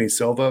 but Anthony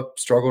Silva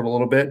struggled a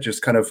little bit,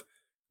 just kind of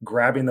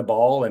grabbing the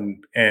ball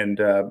and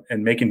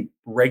making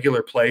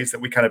regular plays that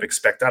we kind of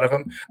expect out of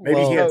him.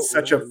 Maybe he had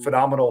such a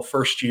phenomenal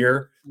first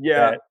year.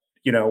 Yeah.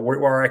 That,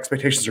 where our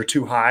expectations are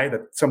too high,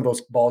 that some of those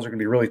balls are going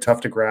to be really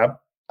tough to grab.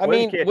 I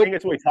think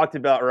it's what we talked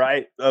about,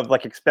 right? Of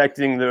like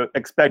expecting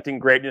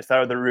greatness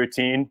out of the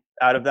routine,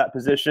 out of that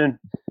position.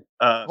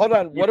 Hold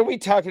on. What are we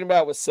talking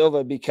about with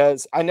Silva?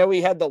 Because I know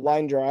he had the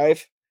line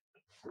drive,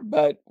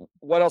 but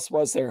what else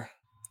was there?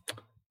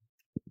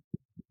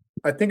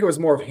 I think it was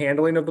more of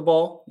handling of the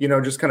ball,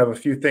 just kind of a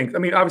few things. I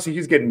mean, obviously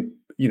he's getting,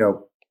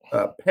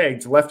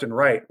 pegged left and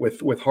right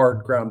with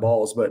hard ground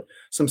balls, but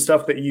some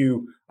stuff that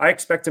I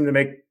expect him to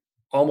make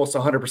almost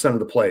 100% of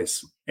the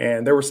plays.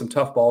 And there were some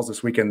tough balls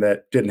this weekend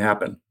that didn't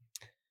happen.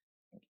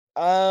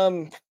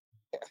 I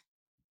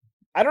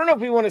don't know if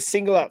we want to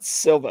single out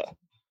Silva.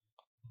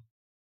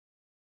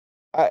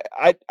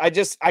 I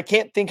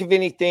can't think of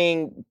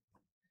anything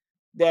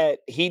that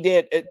he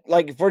did.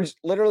 Like, if we're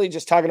literally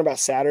just talking about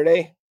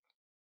Saturday,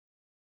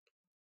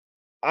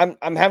 I'm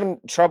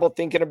having trouble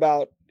thinking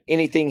about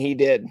anything he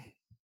did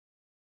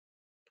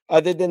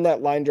other than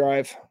that line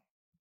drive.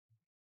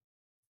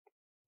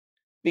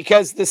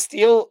 Because the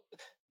steal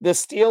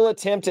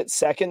attempt at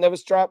second that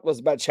was dropped was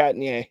about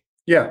Chatagnier.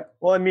 Yeah.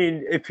 Well, I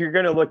mean, if we're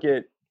going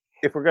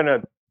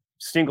to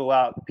single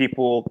out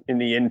people in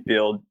the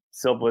infield,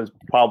 Silva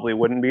probably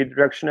wouldn't be the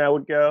direction I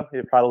would go.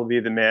 It'd probably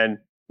be the man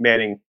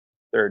manning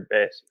third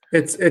base.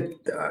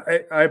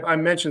 I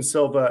mentioned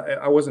Silva.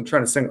 I wasn't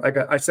trying to single, like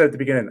I said at the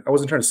beginning, I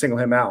wasn't trying to single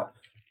him out.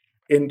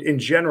 In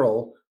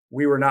general,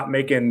 we were not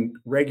making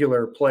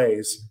regular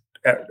plays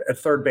at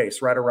third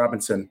base. Ryder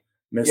Robinson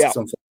missed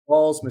some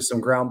balls, missed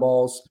some ground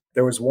balls.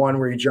 There was one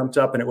where he jumped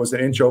up and it was an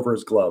inch over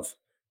his glove.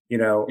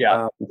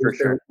 For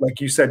sure. Like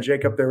you said,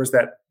 Jacob, there was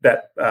that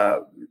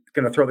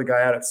going to throw the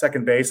guy out at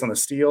second base on the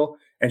steal,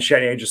 and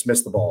Chatagnier just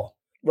missed the ball.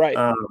 Right.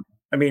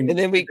 I mean, And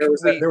then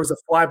there was a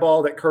fly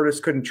ball that Curtis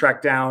couldn't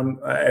track down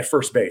at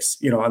first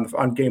base,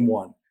 on game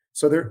one.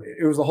 So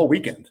it was a whole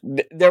weekend.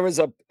 There was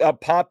a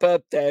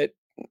pop-up that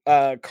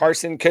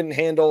Carson couldn't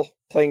handle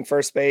playing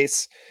first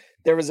base.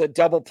 There was a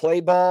double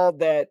play ball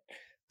that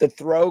the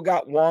throw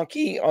got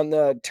wonky on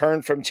the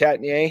turn from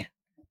Chatagnier.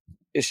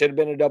 It should have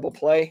been a double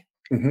play.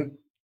 Mm-hmm.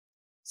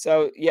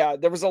 So yeah,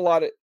 there was a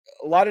lot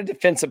of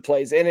defensive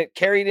plays, and it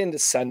carried into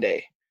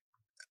Sunday.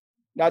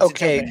 Not to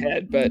jump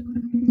ahead, but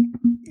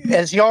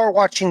as y'all are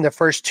watching the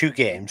first two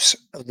games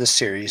of the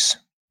series,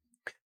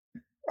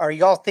 are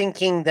y'all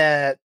thinking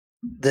that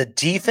the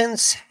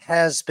defense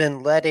has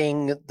been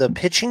letting the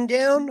pitching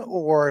down,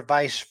 or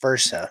vice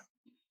versa?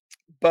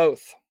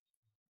 Both.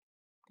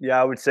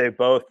 Yeah, I would say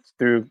both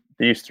through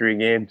these 3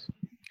 games.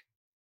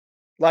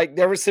 Like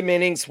there were some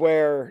innings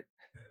where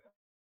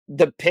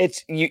the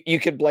pitch, you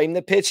could blame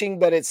the pitching,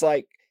 but it's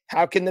like,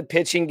 how can the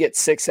pitching get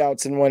 6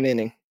 outs in 1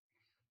 inning?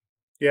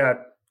 Yeah.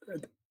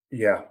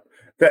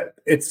 That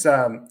it's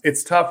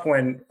tough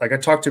when, like I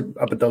talked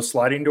about those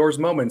sliding doors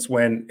moments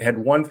when had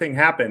one thing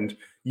happened,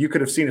 you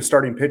could have seen a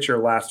starting pitcher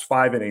last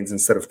 5 innings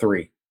instead of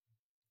 3.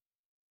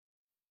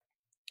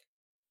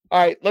 All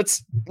right,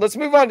 let's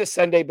move on to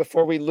Sunday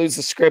before we lose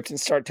the script and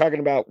start talking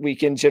about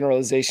weekend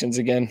generalizations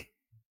again.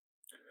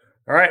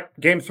 All right,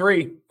 game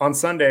 3 on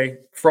Sunday.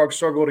 Frogs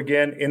struggled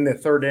again in the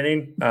 3rd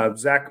inning.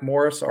 Zach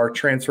Morris, our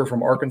transfer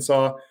from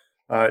Arkansas,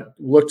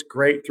 looked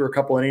great through a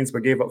couple innings,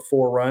 but gave up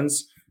 4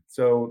 runs.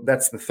 So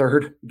that's the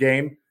 3rd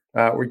game.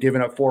 We're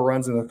giving up 4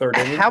 runs in the 3rd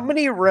inning. How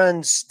many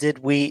runs did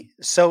we?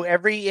 So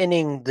every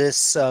inning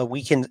this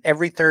weekend,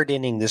 every 3rd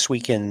inning this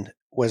weekend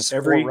was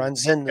 4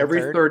 runs in the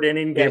every 3rd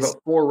inning gave up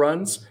 4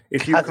 runs.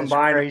 If you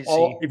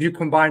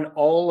combine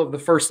all of the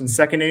 1st and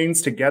 2nd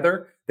innings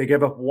together, they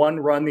gave up 1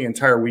 run the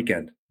entire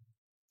weekend.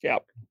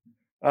 Yep.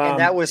 And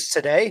that was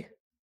today?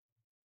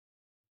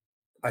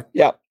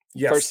 Yep.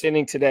 Yes. 1st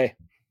inning today.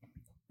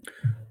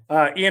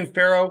 Ian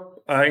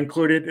Farrow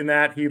included in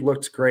that. He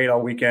looked great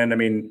all weekend. I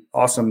mean,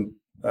 awesome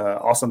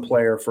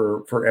player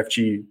for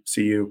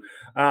FGCU.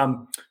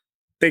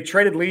 They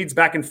traded leads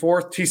back and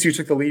forth. TCU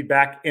took the lead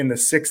back in the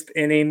 6th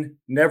inning,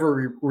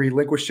 never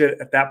relinquished it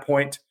at that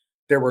point.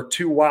 There were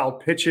 2 wild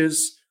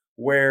pitches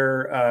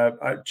where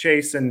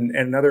Chase and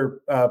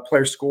another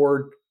player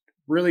scored.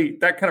 Really,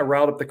 that kind of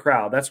riled up the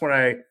crowd. That's when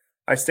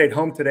I stayed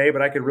home today,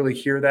 but I could really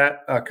hear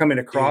that coming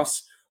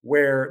across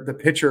where the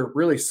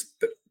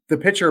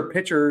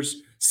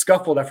pitchers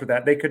scuffled after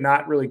that. They could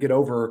not really get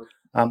over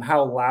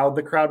how loud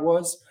the crowd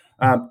was.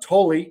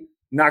 Tolley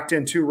knocked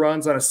in 2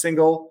 runs on a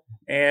single,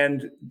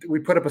 and we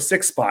put up a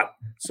 6th spot.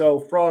 So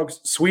Frogs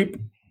sweep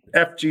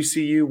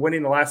FGCU,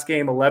 winning the last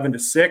game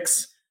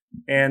 11-6.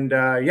 And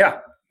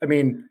I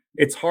mean,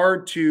 it's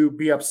hard to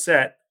be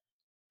upset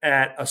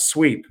at a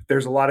sweep.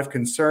 There's a lot of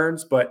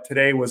concerns, but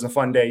today was a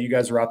fun day. You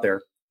guys were out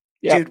there.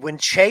 Yep. Dude, when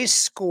Chase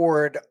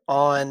scored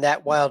on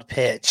that wild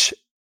pitch,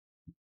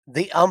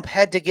 the ump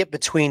had to get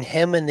between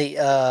him and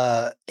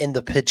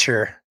the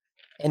pitcher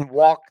and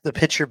walk the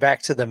pitcher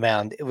back to the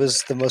mound. It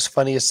was the most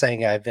funniest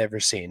thing I've ever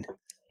seen.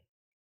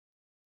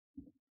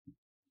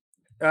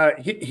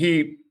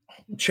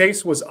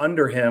 Chase was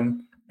under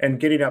him and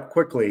getting up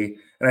quickly.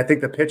 And I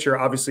think the pitcher,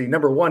 obviously,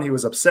 number 1, he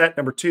was upset.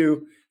 Number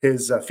 2,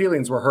 his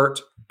feelings were hurt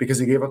because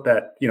he gave up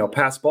that,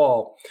 pass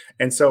ball.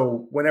 And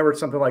so whenever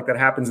something like that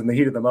happens in the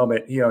heat of the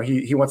moment,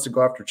 he wants to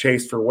go after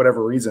Chase for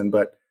whatever reason.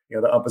 But,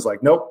 the ump is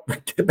like, nope,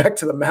 get back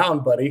to the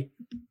mound, buddy.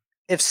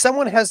 If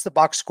someone has the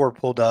box score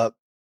pulled up,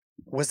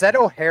 was that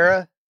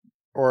O'Hara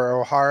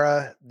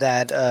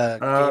that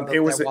it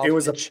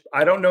was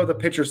I don't know the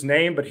pitcher's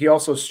name, but he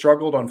also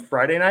struggled on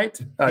Friday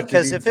night.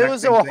 Because if it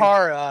was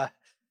O'Hara,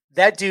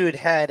 that dude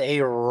had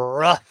a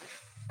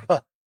rough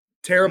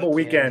terrible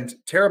weekend.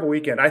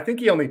 I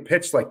think he only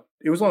pitched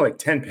it was only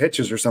 10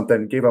 pitches or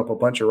something, gave up a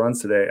bunch of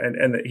runs today.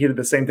 And he did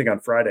the same thing on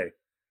Friday.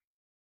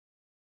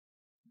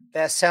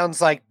 That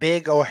sounds like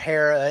big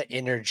O'Hara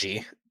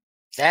energy.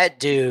 That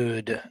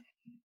dude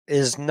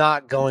is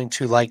not going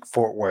to like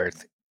Fort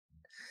Worth.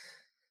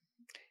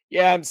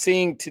 Yeah, I'm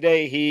seeing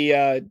today he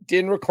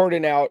didn't record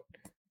an out,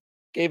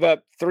 gave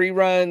up 3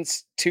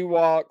 runs, 2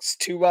 walks,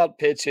 2 wild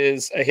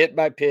pitches, a hit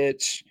by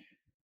pitch.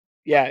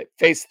 Yeah,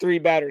 faced 3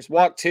 batters,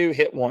 walked 2,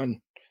 hit 1.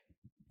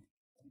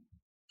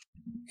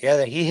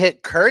 Yeah, he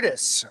hit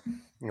Curtis.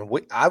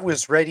 I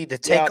was ready to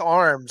take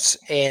arms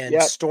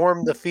and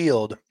storm the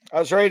field. I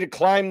was ready to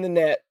climb the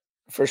net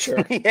for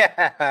sure.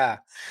 Yeah,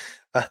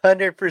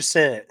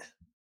 100%.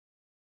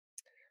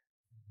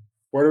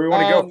 Where do we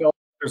want to go, Phil?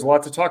 There's a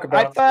lot to talk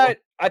about.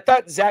 I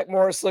thought Zach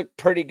Morris looked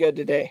pretty good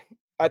today.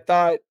 I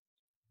thought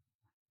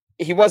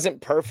he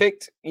wasn't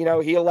perfect. He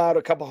allowed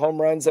a couple home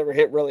runs that were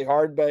hit really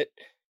hard, but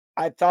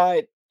I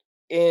thought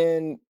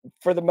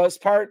for the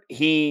most part,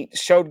 he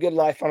showed good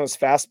life on his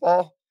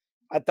fastball.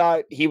 I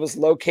thought he was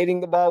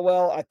locating the ball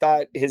well. I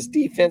thought his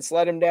defense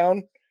let him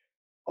down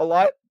a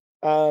lot.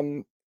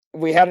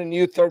 We had a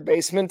new 3rd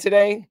baseman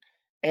today,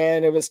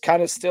 and it was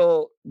kind of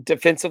still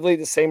defensively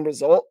the same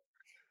result.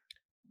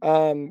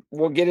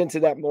 We'll get into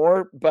that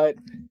more, but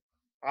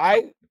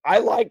I I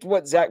liked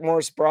what Zach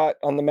Morris brought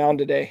on the mound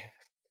today.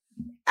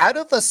 Out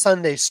of a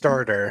Sunday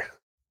starter,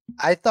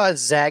 I thought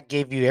Zach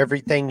gave you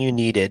everything you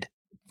needed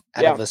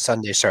out of a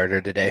Sunday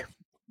starter today.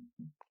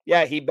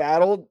 Yeah, he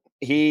battled.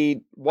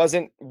 He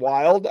wasn't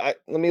wild. Let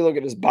me look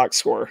at his box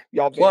score.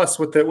 Plus,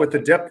 with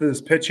the depth of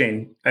his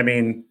pitching, I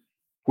mean,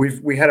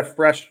 we had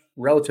a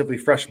relatively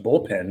fresh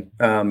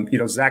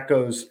bullpen. Zach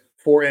goes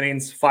 4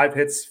 innings, 5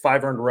 hits, 4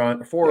 earned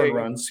runs, 3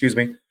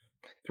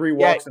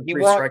 walks and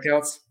 3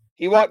 strikeouts.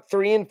 He walked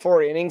 3 and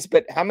 4 innings,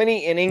 but how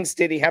many innings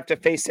did he have to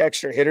face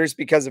extra hitters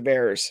because of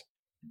errors?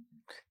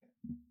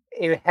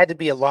 It had to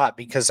be a lot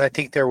because I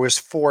think there was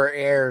 4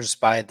 errors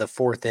by the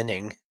 4th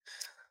inning.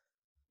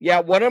 Yeah,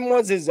 one of them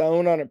was his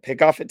own on a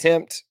pickoff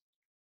attempt.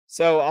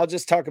 So I'll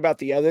just talk about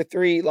the other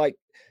 3, like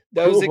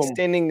those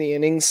extending the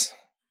innings.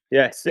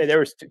 Yeah, say there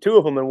was 2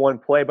 of them in one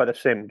play by the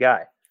same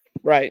guy.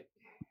 Right.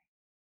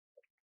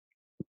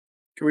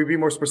 Can we be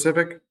more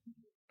specific?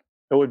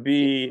 It would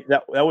be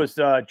that was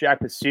Jack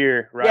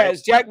Basier, right? Yeah,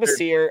 it's Jack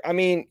Basier. I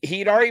mean,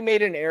 he'd already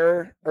made an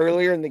error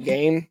earlier in the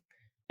game,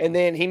 and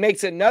then he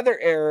makes another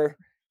error,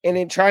 and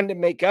in trying to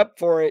make up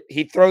for it,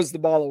 he throws the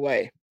ball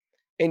away.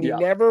 And you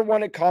never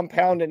want to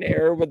compound an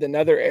error with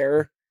another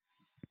error.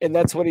 And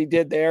that's what he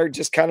did there,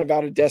 just kind of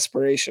out of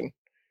desperation.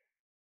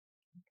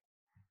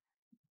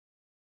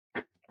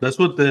 That's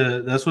what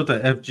the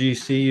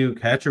FGCU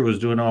catcher was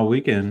doing all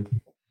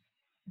weekend.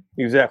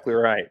 Exactly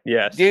right.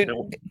 Yes. Dude,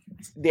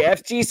 the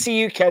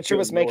FGCU catcher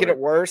was making it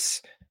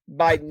worse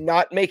by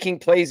not making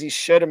plays he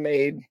should have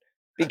made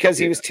because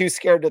he was too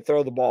scared to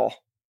throw the ball.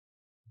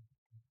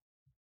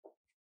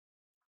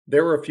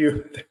 There were a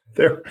few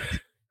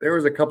there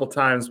was a couple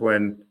times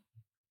when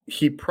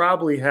he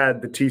probably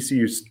had the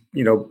TCU,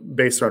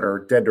 base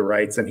runner dead to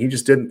rights, and he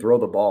just didn't throw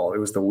the ball. It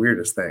was the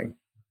weirdest thing.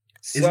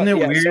 Isn't it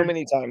weird? So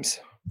many times.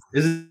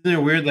 Isn't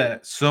it weird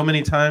that so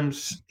many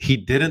times he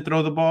didn't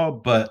throw the ball,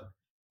 but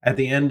at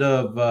the end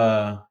of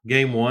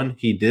game 1,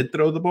 he did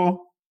throw the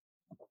ball?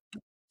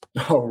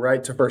 Oh,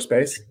 right, to first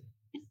base?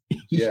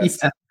 Yes.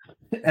 Yeah.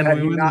 And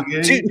we win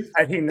the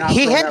game.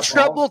 He had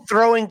trouble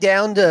throwing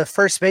down to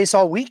first base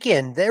all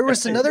weekend. There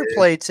was another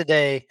play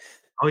today.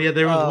 Oh, yeah,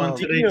 there was one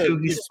today, too.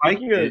 He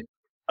spiked it.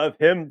 Of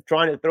him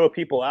trying to throw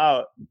people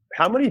out,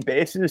 how many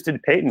bases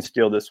did Peyton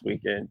steal this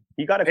weekend?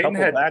 He got a couple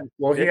back.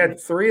 Well, he had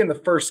 3 in the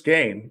first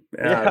game,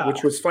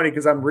 which was funny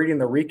because I'm reading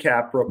the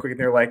recap real quick, and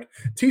they're like,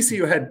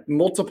 TCU had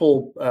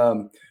multiple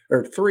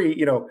or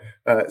 3,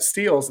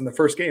 steals in the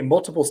first game,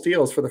 multiple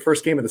steals for the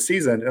first game of the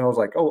season. And I was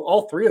like, oh,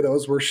 all 3 of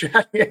those were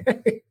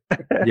Chatney.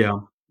 Yeah.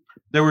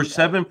 There were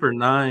 7 for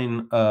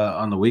 9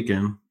 on the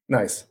weekend.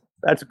 Nice.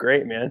 That's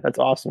great, man. That's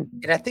awesome.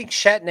 And I think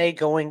Chatney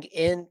going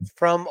in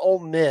from Ole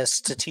Miss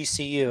to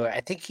TCU,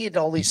 I think he had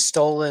only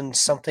stolen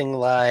something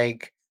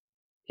like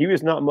he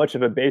was not much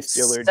of a base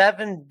stealer.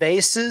 7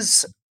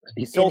 bases.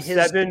 He stole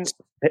 7.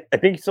 I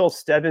think he stole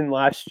 7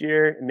 last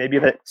year, and maybe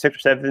that 6 or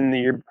 7 the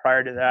year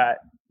prior to that.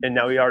 And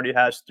now he already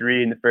has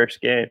 3 in the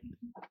first game.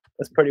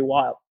 That's pretty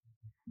wild.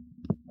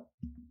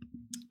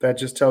 That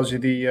just tells you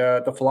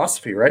the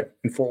philosophy, right?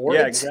 In Fort Worth.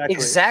 Yeah, exactly.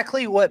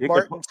 Exactly what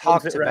Martin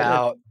talked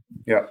about.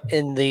 Yeah.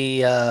 In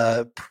the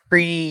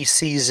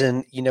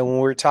preseason, when we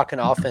were talking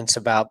offense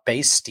about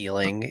base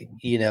stealing,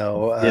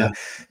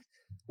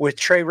 with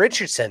Trey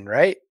Richardson,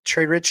 right?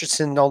 Trey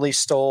Richardson only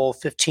stole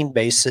 15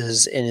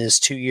 bases in his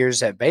 2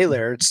 years at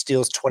Baylor. It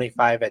steals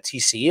 25 at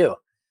TCU.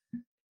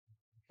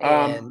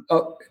 Yeah,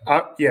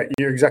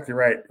 you're exactly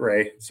right,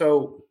 Ray.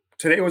 So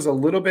today was a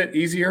little bit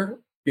easier,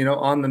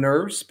 on the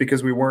nerves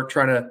because we weren't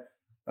trying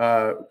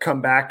to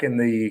come back in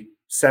the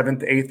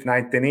 7th, 8th,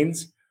 9th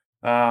innings.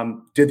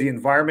 Did the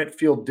environment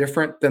feel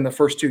different than the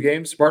first 2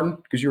 games, Martin?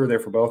 Because you were there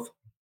for both.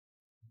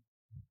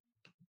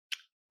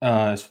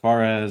 As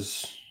far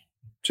as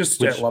just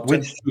which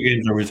 2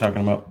 games are we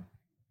talking about?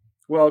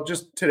 Well,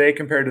 just today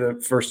compared to the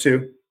first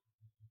 2.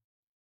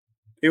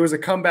 It was a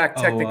comeback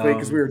technically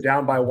because we were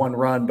down by 1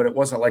 run, but it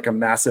wasn't like a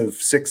massive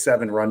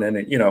 6-7 run in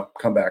it,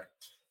 comeback.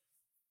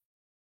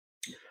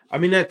 I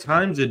mean, at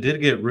times it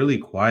did get really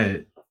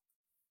quiet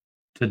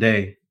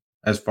today.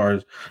 As far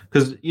as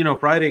because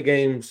Friday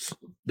games,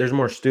 there's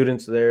more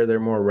students there, they're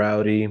more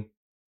rowdy.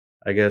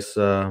 I guess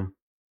at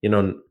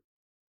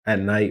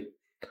night.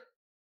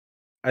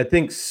 I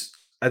think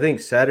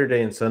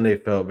Saturday and Sunday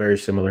felt very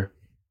similar.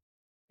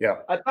 Yeah,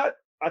 I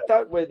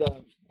thought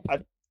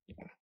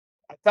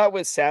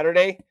with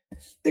Saturday,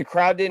 the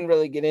crowd didn't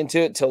really get into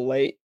it till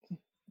late.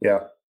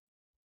 Yeah.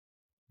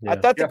 I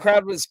thought the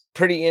crowd was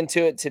pretty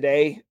into it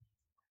today,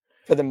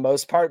 for the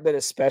most part, but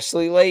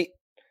especially late.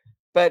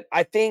 But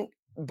I think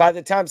by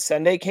the time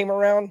Sunday came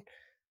around,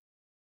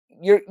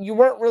 you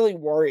weren't really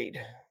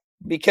worried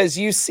because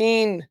you've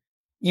seen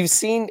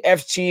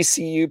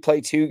FGCU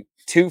play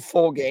two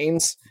full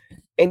games,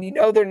 and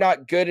they're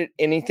not good at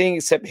anything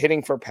except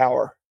hitting for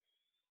power.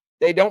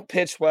 They don't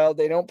pitch well.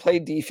 They don't play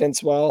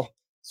defense well.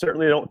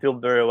 Certainly don't feel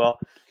very well.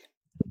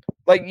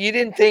 Like, you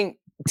didn't think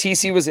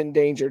TC was in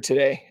danger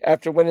today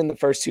after winning the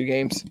first 2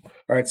 games.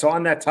 All right. So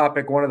on that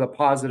topic, one of the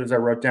positives I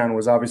wrote down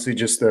was obviously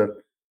just the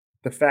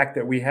fact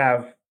that we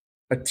have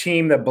a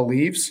team that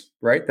believes,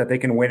 right, that they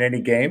can win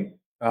any game.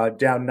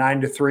 Down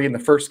 9-3 in the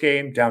first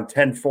game, down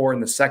 10-4 in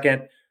the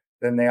second.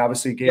 Then they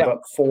obviously gave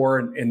up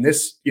 4 in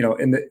this,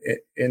 in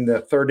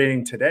the third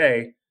inning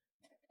today.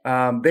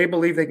 They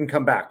believe they can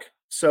come back.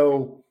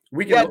 So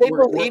we can. Yeah, they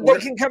believe they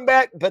can come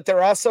back, but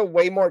they're also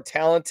way more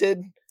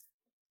talented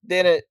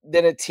than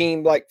a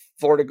team like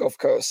Florida Gulf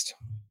Coast.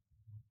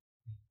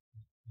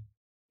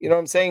 You know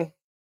what I'm saying?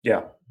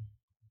 Yeah.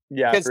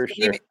 Yeah, for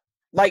sure.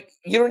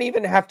 You don't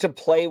even have to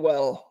play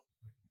well,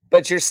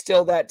 but you're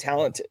still that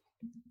talented.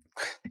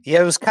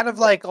 Yeah, it was kind of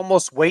like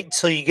almost wait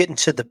until you get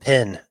into the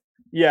pin.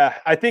 Yeah,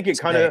 I think it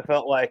kind of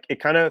felt like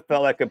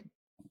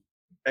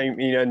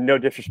no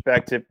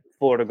disrespect to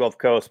Florida Gulf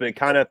Coast, but it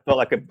kind of felt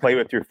like a play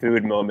with your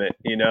food moment.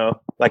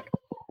 Like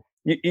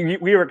we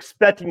were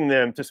expecting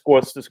them to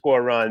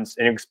score runs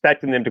and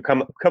expecting them to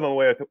come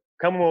away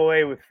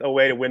with a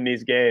way to win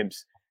these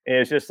games. And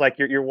it's just like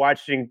you're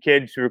watching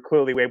kids who are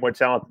clearly way more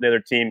talented than the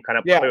other team kind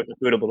of play with the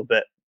food a little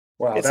bit.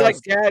 Wow,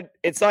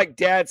 it's like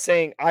dad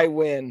saying I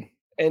win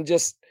and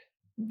just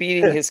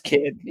beating his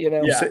kid,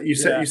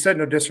 You said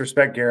no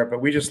disrespect, Garrett,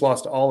 but we just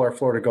lost all our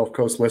Florida Gulf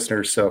Coast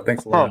listeners, so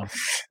thanks a lot.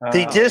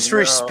 The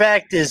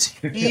disrespect is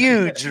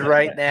huge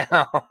right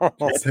now.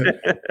 But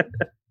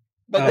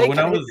they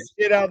can hit the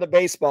shit out of the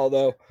baseball,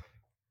 though.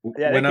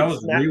 Yeah, when I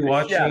was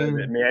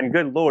rewatching, man,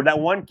 good lord, that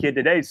one kid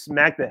today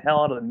smacked the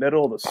hell out of the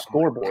middle of the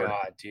scoreboard.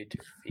 God, dude.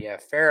 Yeah,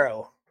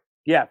 Pharaoh.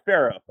 Yeah,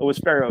 Pharaoh. It was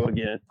Pharaoh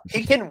again.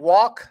 He can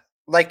walk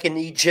like an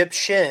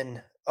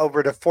Egyptian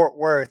over to Fort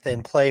Worth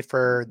and play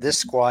for this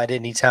squad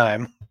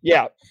anytime.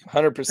 Yeah,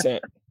 100%.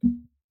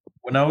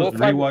 When I was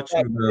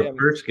rewatching the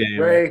first game,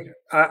 Ray,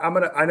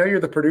 I know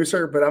you're the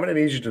producer, but I'm gonna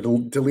need you to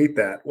delete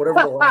that.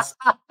 Whatever the last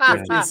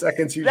 15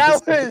 seconds you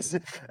that was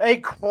a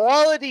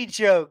quality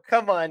joke.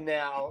 Come on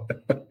now,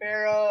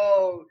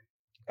 Pharaoh.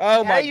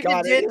 Oh my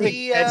God!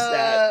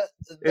 The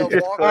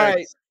walk. All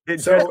right.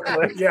 So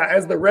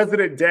as the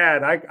resident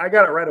dad, I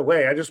got it right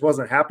away. I just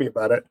wasn't happy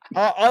about it.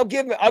 I'll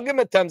give him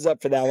a thumbs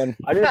up for that one.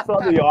 I just saw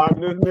the arm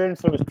movement,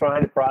 so I was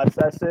trying to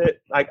process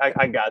it.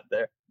 I got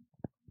there.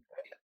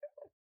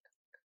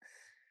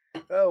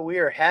 Oh, we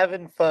are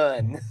having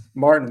fun.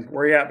 Martin,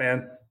 where you at,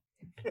 man?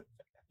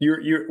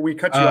 We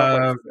cut you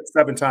off like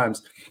 7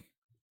 times.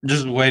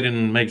 Just waiting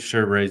and make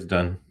sure Ray's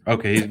done.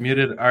 Okay, he's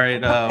muted. All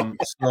right.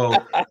 So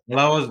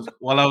while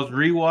I was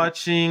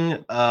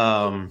rewatching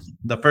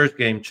the first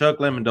game, Chuck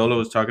Lemondola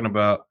was talking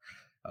about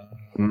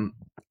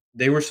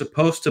they were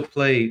supposed to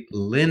play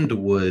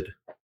Lindwood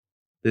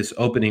this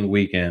opening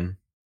weekend.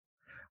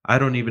 I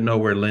don't even know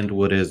where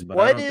Lindwood is. But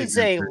what is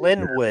a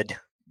Linwood?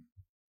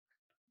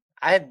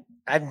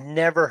 I've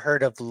never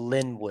heard of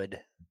Linwood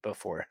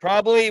before.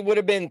 Probably would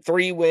have been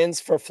 3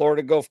 wins for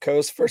Florida Gulf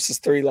Coast versus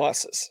 3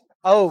 losses.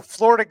 Oh,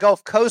 Florida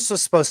Gulf Coast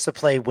was supposed to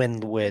play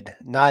Windwood,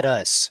 not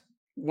us.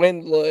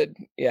 Windwood,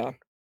 yeah.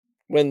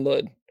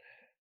 Windwood.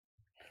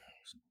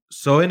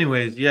 So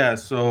anyways,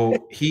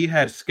 so he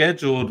had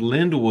scheduled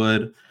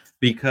Lindwood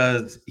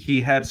because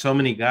he had so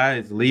many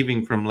guys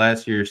leaving from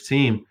last year's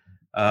team.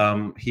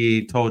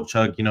 He told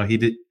Chuck, he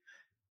did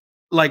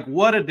like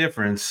what a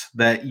difference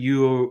that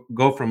you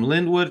go from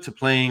Lindwood to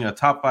playing a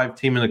top 5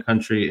 team in the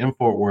country in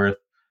Fort Worth.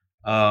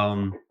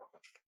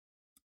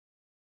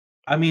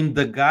 I mean,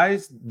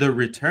 the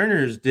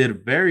returners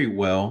did very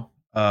well.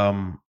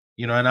 And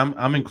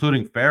I'm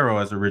including Pharaoh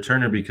as a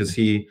returner because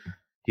he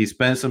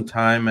spent some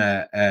time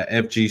at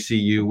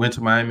FGCU, went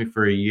to Miami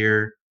for a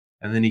year,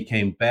 and then he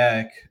came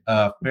back.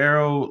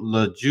 Pharaoh,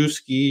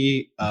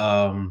 Lajewski,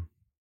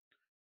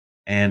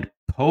 and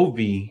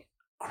Povey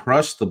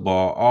crushed the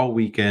ball all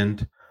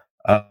weekend.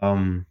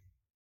 But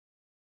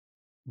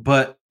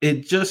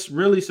it just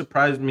really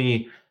surprised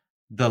me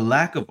the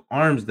lack of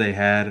arms they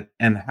had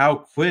and how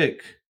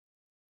quick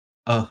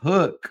a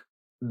hook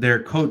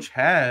their coach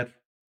had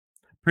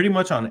pretty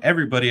much on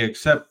everybody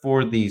except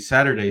for the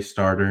Saturday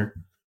starter,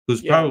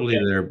 who's probably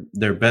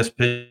their best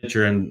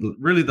pitcher and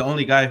really the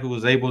only guy who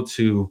was able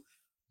to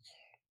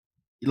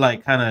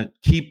like kind of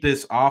keep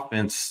this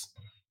offense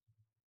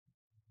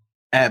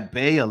at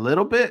bay a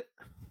little bit.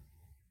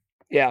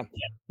 Yeah.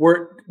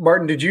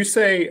 Martin, did you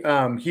say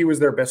he was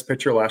their best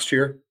pitcher last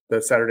year,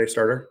 the Saturday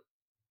starter?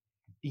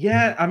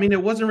 Yeah, I mean,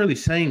 it wasn't really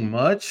saying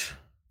much.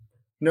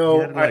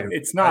 No,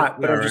 it's not.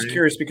 But I'm just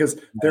curious because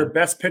their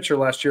best pitcher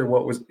last year,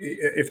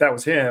 if that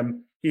was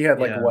him, he had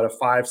a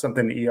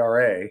 5-something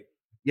ERA.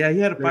 Yeah, he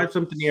had a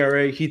 5-something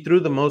ERA. He threw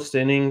the most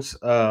innings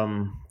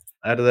out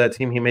of that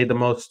team. He made the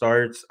most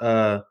starts.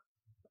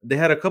 They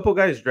had a couple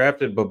guys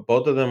drafted, but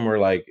both of them were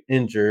like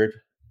injured.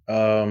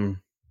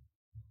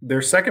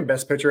 Their second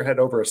best pitcher had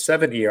over a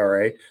 7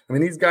 ERA. I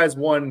mean, these guys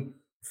won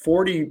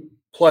 40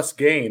 plus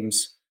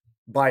games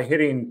by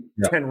hitting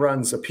 10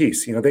 runs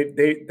apiece.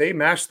 They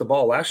mashed the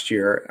ball last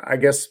year.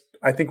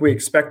 I think we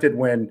expected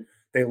when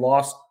they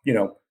lost,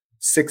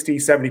 60,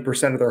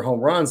 70% of their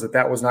home runs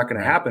that was not going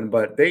to happen.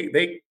 But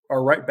they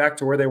are right back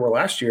to where they were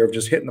last year of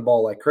just hitting the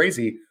ball like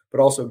crazy, but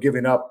also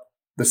giving up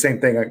the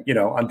same thing,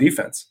 on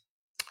defense.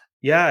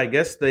 Yeah, I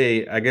guess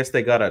they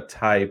got a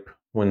type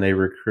when they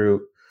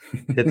recruit.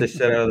 hit the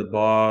shit out of the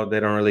ball. They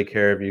don't really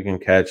care if you can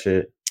catch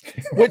it.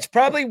 Which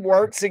probably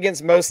works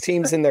against most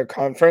teams in their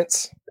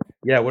conference.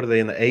 Yeah, what are they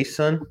in the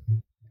ASUN?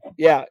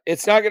 Yeah,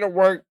 it's not going to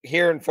work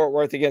here in Fort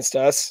Worth against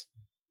us.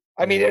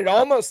 I mean, it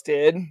almost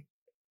did.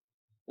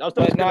 I was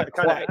But going not to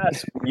kind quite. of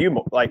ask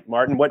you, like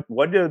Martin,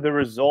 what do the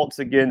results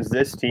against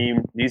this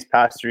team, these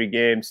past 3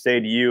 games, say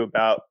to you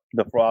about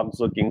the Frogs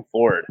looking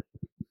forward?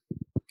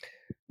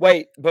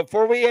 Wait,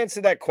 before we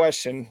answer that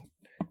question,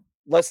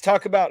 let's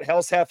talk about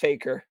Hell's Half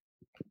Acre.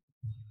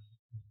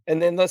 And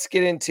then let's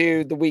get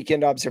into the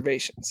weekend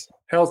observations.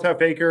 Hell's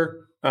Half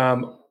Acre.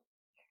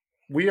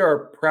 We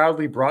are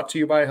proudly brought to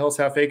you by Hell's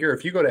Half Acre.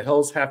 If you go to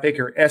Hell's Half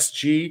Acre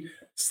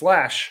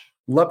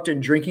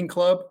SG/Lupton Drinking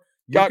Club,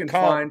 you can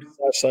find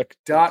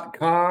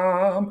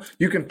 .com.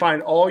 You can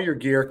find all your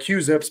gear,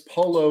 Q-zips,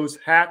 polos,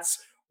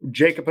 hats.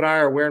 Jacob and I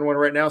are wearing one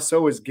right now.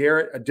 So is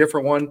Garrett, a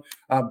different one.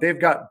 They've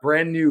got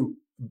brand new,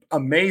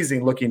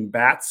 amazing looking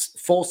bats,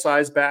 full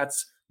size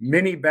bats,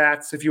 mini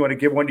bats. If you want to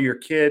give one to your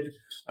kid,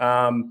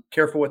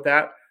 careful with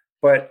that.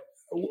 But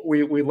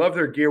we love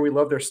their gear. We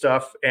love their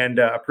stuff and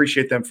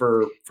appreciate them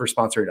for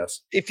sponsoring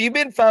us. If you've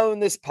been following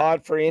this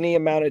pod for any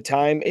amount of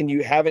time and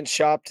you haven't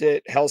shopped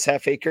at Hell's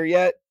Half Acre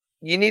yet,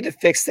 you need to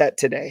fix that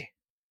today.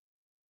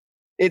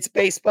 It's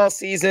baseball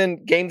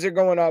season. Games are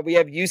going on. We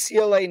have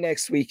UCLA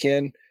next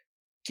weekend.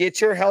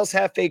 Get your Hell's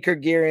Half Acre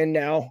gear in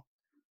now.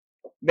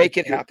 Make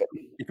it happen.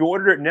 If you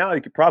order it now,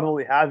 you could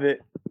probably have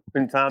it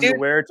in time to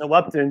wear it to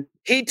Lupton.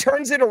 He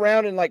turns it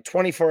around in like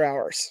 24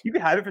 hours. You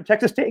could have it for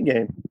Texas State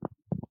game.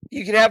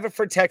 You could have it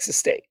for Texas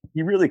State.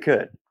 You really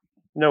could.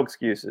 No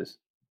excuses.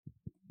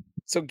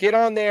 So get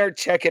on there,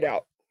 check it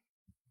out.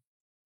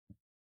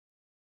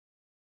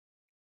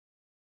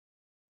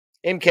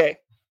 MK.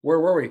 Where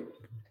were we?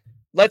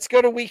 Let's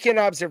go to weekend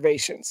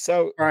observations.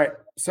 So all right.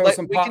 So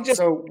so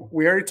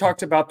we already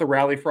talked about the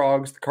rally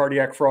frogs, the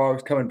cardiac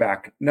frogs coming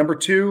back. Number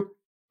 2,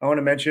 I want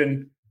to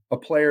mention a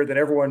player that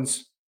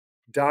everyone's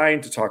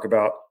dying to talk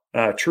about.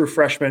 True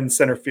freshman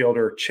center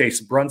fielder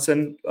Chase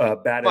Brunson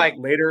batted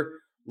later.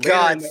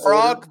 God,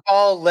 frog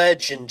ball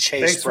legend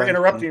Chase. Thanks for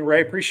interrupting,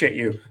 Ray. Appreciate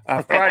you.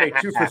 Friday,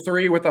 2 for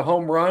 3 with a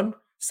home run.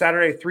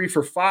 Saturday, 3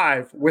 for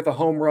 5 with a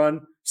home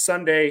run.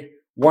 Sunday,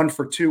 1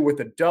 for 2 with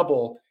a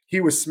double.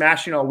 He was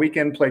smashing all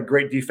weekend, played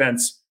great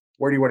defense.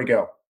 Where do you want to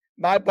go?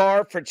 My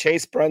bar for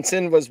Chase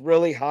Brunson was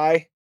really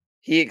high.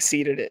 He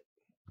exceeded it.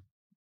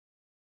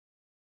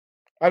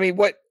 I mean,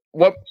 where's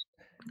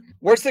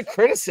the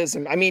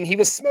criticism? I mean, he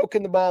was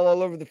smoking the ball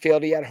all over the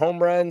field. He had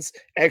home runs,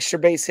 extra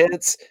base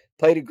hits,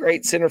 played a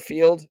great center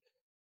field.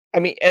 I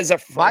mean, as a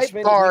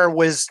freshman, my bar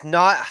was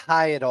not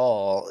high at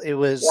all. It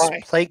was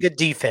play good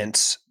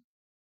defense.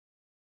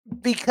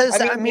 Because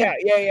I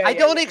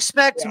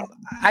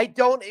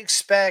don't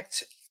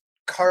expect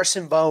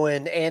Carson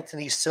Bowen,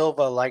 Anthony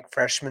Silva like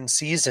freshman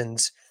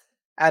seasons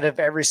out of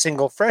every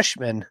single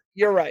freshman.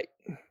 You're right.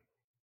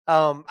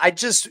 I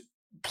just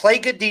play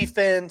good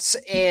defense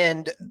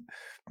and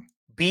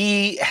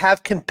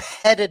have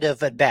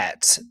competitive at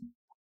bats.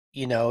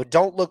 You know,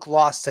 don't look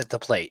lost at the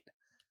plate.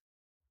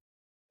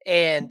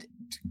 And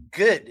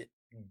good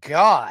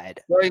God.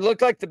 Well, he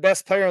looked like the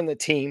best player on the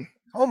team.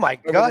 Oh my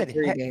God.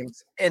 3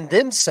 games. And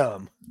then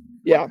some.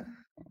 Yeah.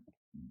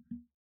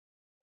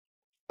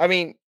 I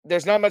mean,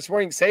 there's not much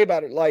more you can say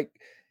about it. Like,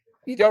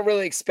 you don't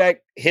really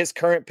expect his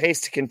current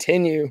pace to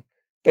continue,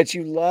 but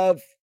you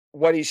love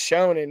what he's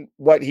shown and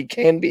what he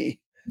can be.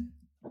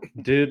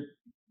 Dude,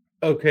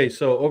 okay,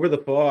 so over the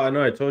fall, I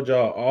know I told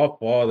y'all all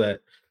fall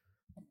that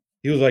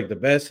he was like the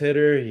best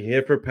hitter. He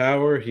hit for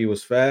power. He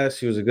was fast.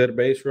 He was a good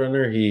base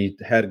runner. He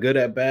had good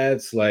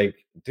at-bats. Like,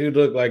 dude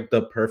looked like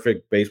the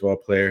perfect baseball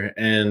player.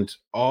 And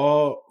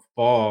all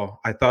fall,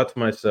 I thought to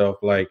myself,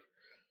 like,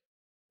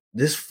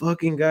 this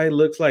fucking guy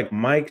looks like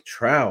Mike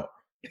Trout.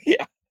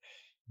 Yeah.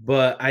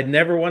 But I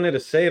never wanted to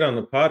say it on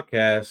the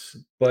podcast,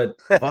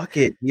 but fuck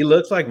it. He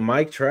looks like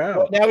Mike Trout.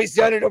 Well, now he's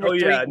done it over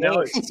 3 yeah.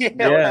 games.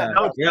 Yeah,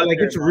 like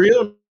it's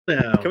real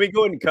now. Can we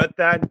go ahead and cut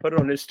that and put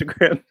it on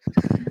Instagram?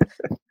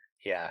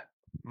 Yeah.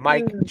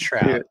 Mike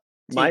Trout. Dude,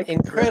 Mike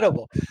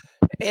incredible.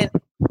 And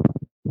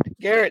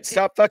Garrett,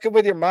 stop fucking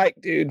with your mic,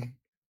 dude.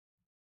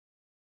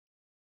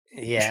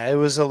 Yeah, it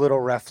was a little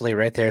roughly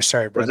right there.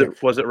 Sorry, brother.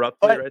 Was it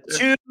roughly right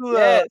there?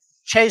 To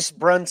Chase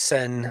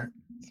Brunson,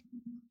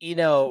 you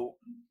know,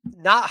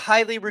 not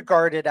highly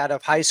regarded out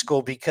of high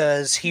school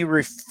because he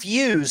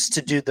refused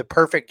to do the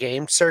perfect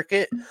game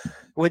circuit,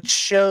 which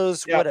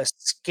shows what a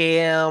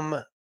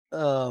scam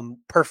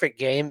perfect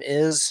game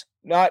is.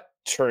 Not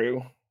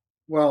true.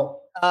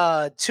 Well,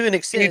 to an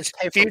extent, it's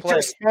pay for play.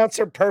 Future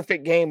sponsor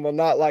Perfect Game will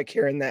not like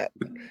hearing that.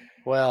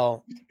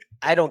 Well,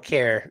 I don't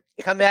care.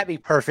 Come at me,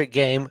 Perfect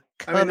Game.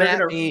 Come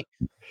at me.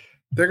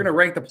 They're going to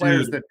rank the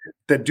players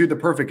that do the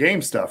perfect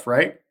game stuff,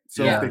 right?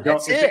 So if they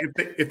don't,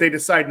 if they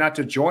decide not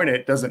to join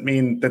it, doesn't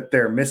mean that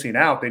they're missing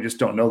out. They just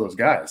don't know those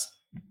guys.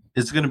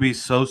 It's going to be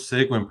so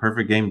sick when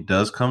Perfect Game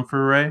does come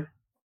for Ray.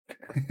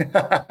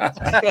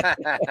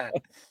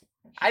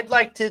 I'd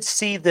like to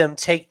see them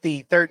take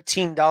the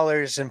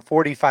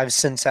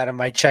 $13.45 out of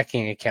my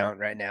checking account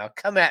right now.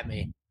 Come at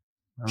me.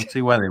 I don't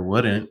see why they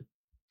wouldn't.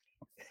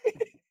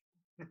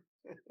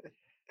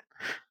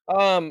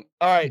 All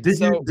right. Did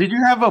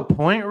you have a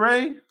point,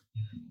 Ray?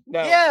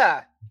 No.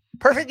 Yeah.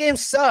 Perfect game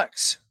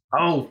sucks.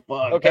 Oh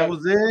fuck. Okay. That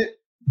was it.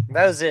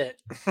 That was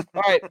it.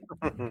 All right.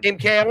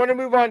 MK, I want to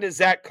move on to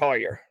Zach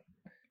Collier.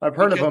 I've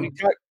heard of Because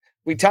him.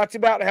 We talked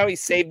about how he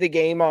saved the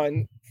game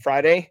on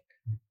Friday,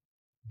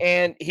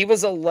 and he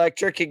was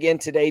electric again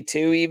today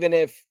too, even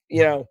if,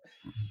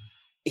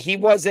 he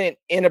wasn't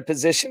in a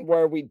position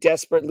where we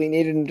desperately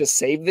needed him to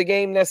save the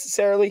game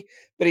necessarily,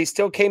 but he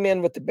still came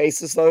in with the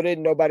bases loaded,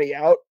 nobody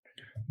out.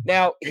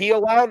 Now, he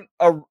allowed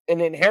an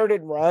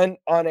inherited run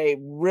on a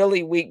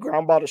really weak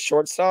ground ball to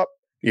shortstop,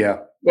 Yeah.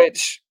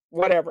 which,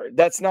 whatever,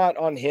 that's not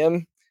on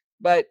him.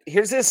 But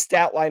here's his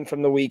stat line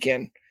from the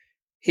weekend.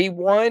 He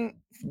won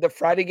the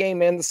Friday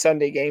game and the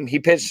Sunday game. He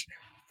pitched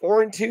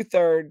 4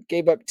 2/3,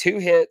 gave up 2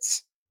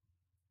 hits,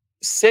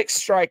 6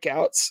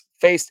 strikeouts,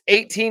 faced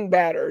 18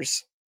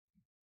 batters.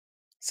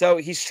 So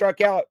he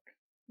struck out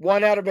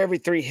 1 out of every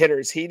 3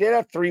 hitters. He did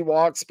have 3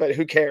 walks, but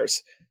who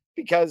cares?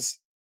 Because,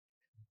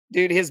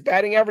 dude, his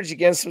batting average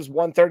against was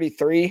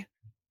 133.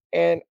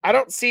 And I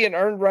don't see an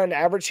earned run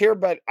average here,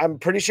 but I'm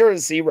pretty sure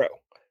it's 0.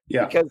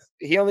 Yeah. Because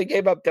he only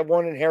gave up the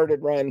 1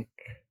 inherited run.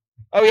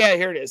 Oh, yeah,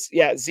 here it is.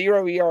 Yeah,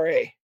 0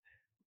 ERA.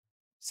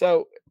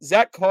 So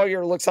Zach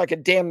Collier looks like a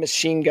damn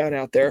machine gun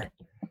out there.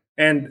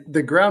 And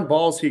the ground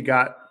balls he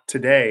got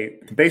today,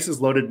 the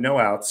bases loaded, no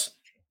outs,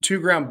 2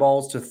 ground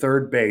balls to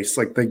third base,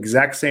 like the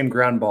exact same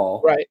ground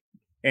ball. Right.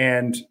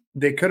 And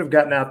they could have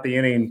gotten out the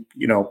inning,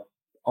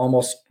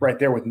 almost right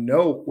there with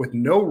no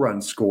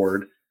runs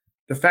scored.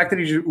 The fact that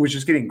he was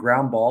just getting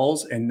ground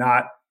balls and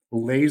not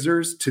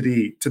lasers to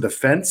the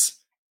fence,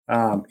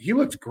 he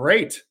looked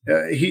great.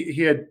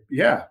 He had,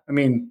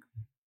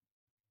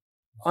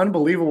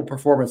 unbelievable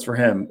performance for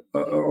him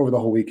over the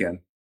whole weekend.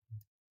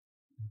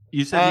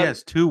 You said he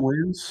has 2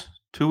 wins?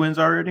 2 wins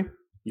already?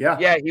 Yeah.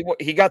 Yeah,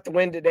 he got the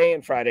win today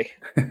and Friday.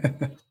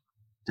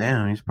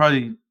 Damn, he's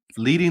probably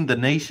leading the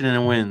nation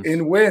in wins.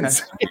 In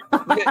wins.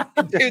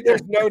 Dude,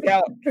 there's no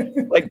doubt.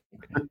 Like,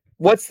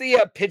 what's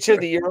the pitch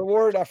of the year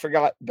award? I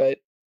forgot, but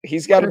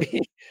he's got to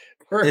be.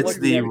 It's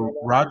the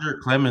Roger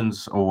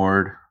Clemens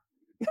Award.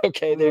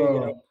 Okay, there you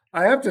go.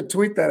 I have to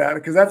tweet that out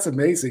because that's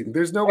amazing.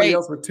 There's nobody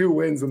else with 2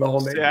 wins in the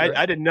whole nation.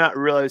 I did not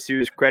realize he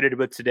was credited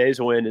with today's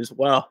win as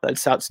well.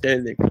 That's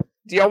outstanding.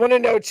 Do y'all want to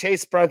know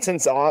Chase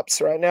Brunson's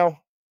ops right now?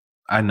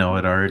 I know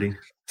it already.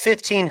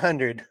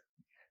 1,500.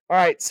 All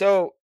right,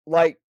 so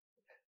like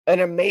an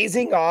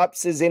amazing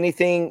ops is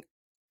anything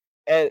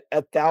at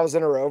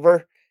 1,000 or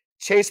over.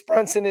 Chase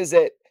Brunson is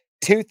at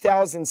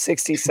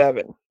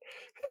 2,067.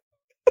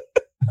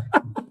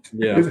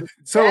 Yeah.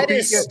 So that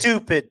is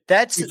stupid.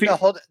 That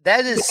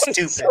is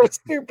stupid. So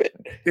stupid.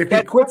 If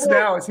he quits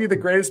now, is he the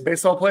greatest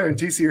baseball player in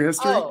TCU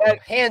history? Oh,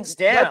 hands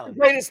That's down. the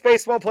greatest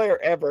baseball player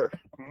ever.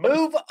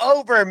 Move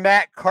over,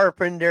 Matt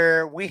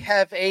Carpenter. We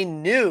have a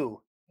new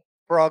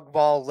frog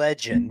ball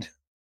legend.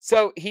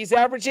 So he's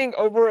averaging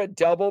over a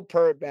double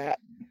per at bat.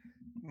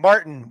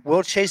 Martin,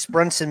 will Chase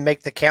Brunson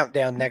make the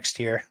countdown next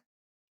year?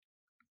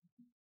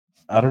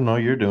 I don't know.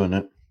 You're doing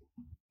it.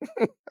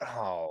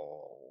 Oh.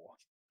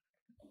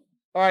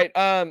 All right.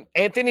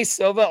 Anthony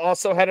Silva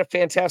also had a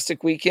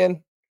fantastic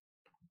weekend.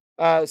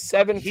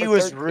 7 He for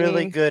was 13,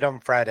 really good on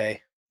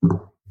Friday.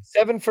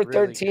 7 for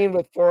Really 13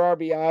 with 4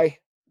 RBI.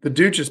 The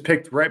dude just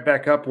picked right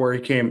back up where he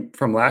came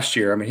from last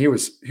year. I mean, he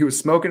was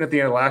smoking at the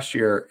end of last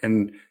year,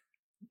 and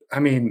I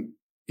mean,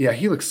 yeah,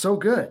 he looks so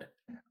good.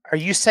 Are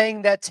you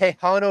saying that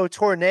Tejano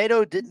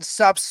tornado didn't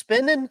stop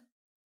spinning?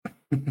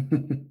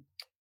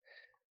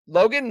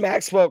 Logan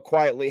Maxwell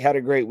quietly had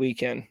a great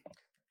weekend.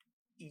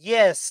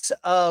 Yes,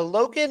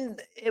 Logan,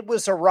 it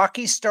was a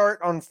rocky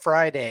start on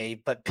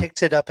Friday, but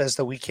picked it up as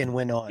the weekend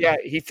went on. Yeah,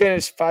 he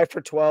finished 5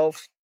 for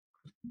 12,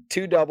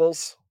 2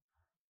 doubles.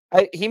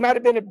 He might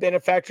have been a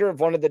benefactor of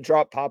one of the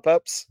drop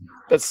pop-ups,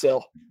 but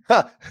still.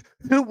 Huh.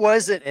 Who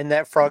was it in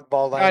that frog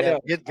ball I lineup? know,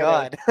 Good I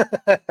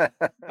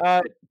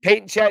God.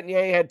 Peyton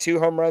Chatinier had 2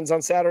 home runs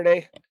on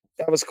Saturday.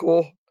 That was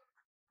cool.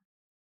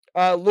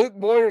 Luke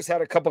Boyers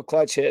had a couple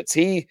clutch hits.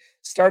 He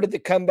started the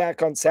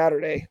comeback on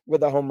Saturday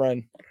with a home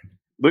run.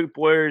 Luke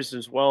Boyers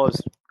as well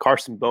as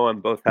Carson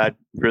Bowen both had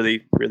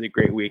really, really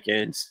great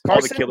weekends.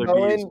 Carson All the killer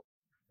Bowen, bees.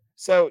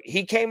 so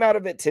he came out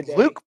of it today.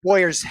 Luke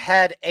Boyers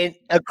had an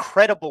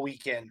incredible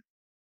weekend.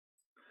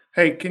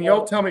 Hey, can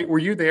y'all tell me, were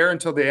you there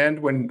until the end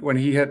when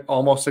he hit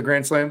almost a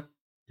grand slam?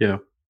 Yeah.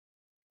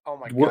 Oh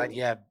my What- God,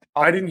 yeah.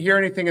 I didn't hear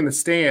anything in the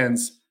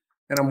stands,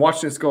 and I'm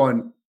watching this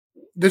going,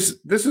 this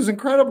is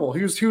incredible.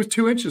 He was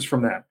 2 inches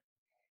from that.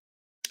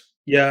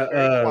 Yeah.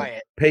 Very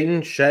quiet.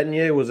 Peyton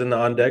Chatinier was in the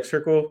on deck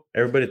circle.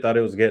 Everybody thought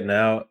it was getting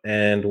out,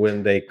 and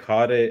when they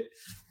caught it,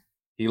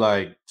 he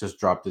just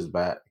dropped his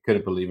bat.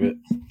 Couldn't believe it.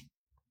 It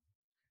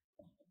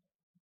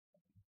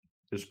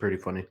was pretty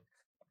funny.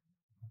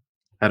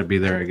 Had to be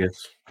there, I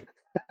guess.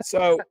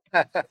 So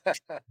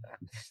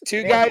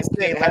 2 guys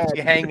they that left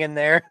you had, hanging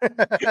there.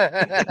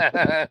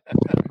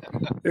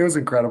 It was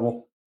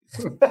incredible.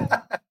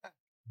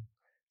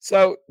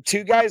 So,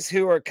 two guys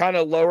who are kind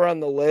of lower on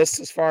the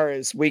list as far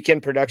as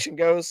weekend production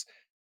goes,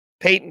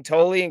 Peyton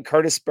Tolley and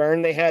Curtis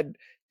Byrne, they had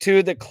two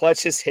of the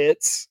clutchest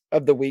hits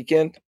of the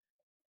weekend.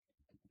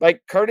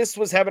 Like, Curtis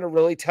was having a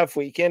really tough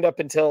weekend up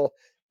until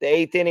the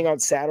 8th inning on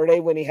Saturday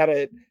when he had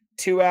a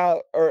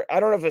 2-out, or I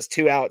don't know if it was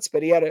 2 outs,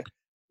 but he had a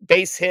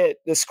base hit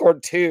that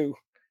scored 2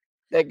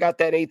 that got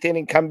that 8th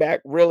inning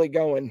comeback really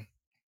going.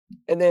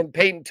 And then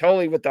Peyton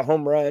Tolley with the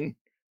home run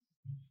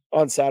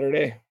on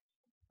Saturday.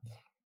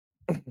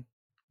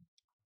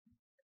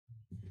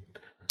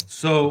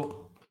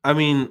 So, I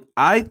mean,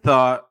 I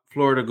thought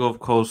Florida Gulf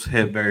Coast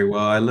hit very well.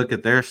 I look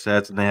at their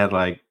sets and they had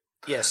like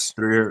Yes.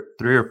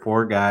 three or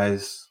four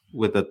guys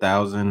with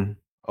 1,000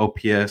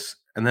 OPS.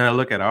 And then I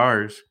look at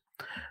ours.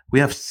 We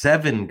have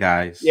 7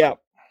 guys. Yeah.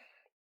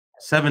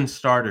 7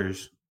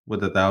 starters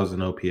with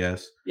 1,000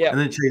 OPS. Yeah. And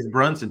then Chase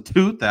Brunson,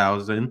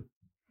 2,000.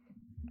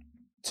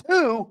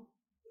 2?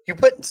 You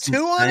put 2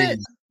 on it?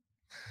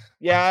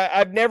 Yeah,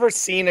 I've never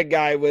seen a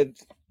guy with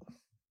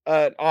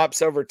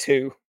ops over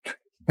 2,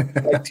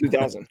 like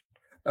 2,000.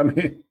 I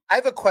mean, I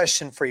have a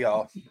question for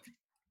y'all.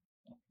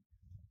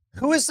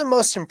 Who is the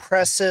most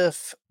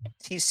impressive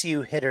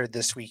TCU hitter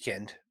this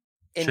weekend,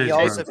 in Chase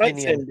y'all's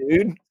Brunson. opinion?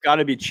 Dude. Got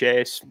to be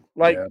Chase.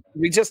 Like, Yeah.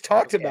 we just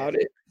talked Okay. about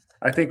it.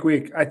 I think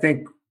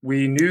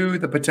we knew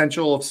the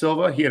potential of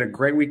Silva. He had a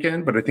great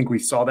weekend, but I think we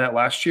saw that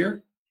last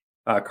year.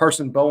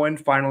 Carson Bowen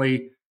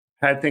finally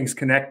had things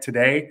connect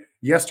today.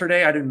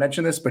 Yesterday, I didn't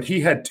mention this, but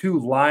he had 2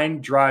 line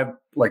drive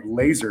like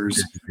lasers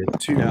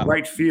to Yeah.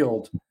 right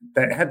field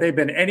that had they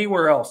been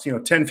anywhere else,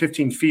 10,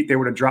 15 feet, they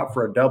would have dropped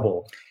for a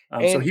double. So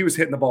And- he was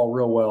hitting the ball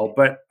real well,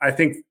 but I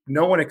think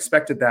no one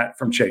expected that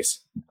from Chase.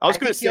 I was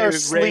going to think say,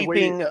 you're Ray,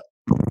 sleeping.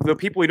 the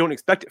people we don't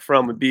expect it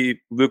from would be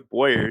Luke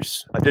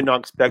Boyers. I did not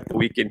expect the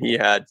weekend he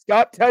had.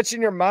 Stop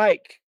touching your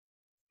mic.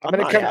 I'm I'm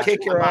going not to come touching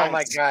kick your Oh ass.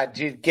 my God,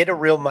 dude, get a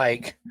real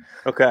mic.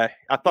 Okay.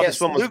 I thought Yes,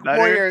 this one was Luke better.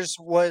 Boyers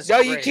was. No,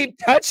 you great. keep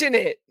touching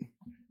it.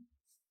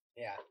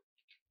 Yeah.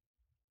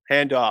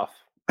 Hand off.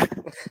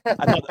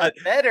 thought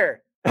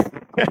Better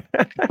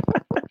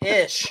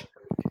ish.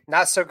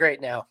 Not so great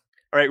now.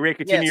 All right, Ray,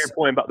 continue Yes. your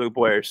point about Luke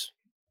Boyers.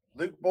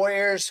 Luke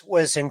Boyers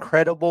was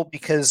incredible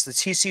because the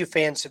TCU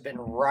fans have been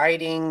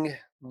riding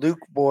Luke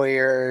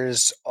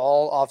Boyers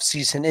all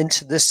offseason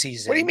into this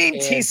season. What do you mean,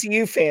 and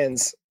TCU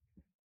fans?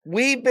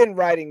 We've been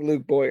riding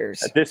Luke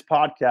Boyers. This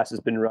podcast has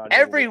been running.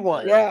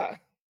 Everyone. Yeah.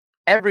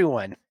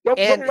 Everyone. Don't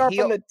And put it off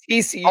he on the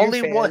TCU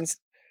only fans. one-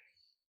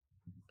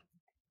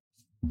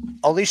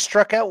 Only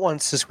struck out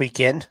once this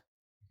weekend,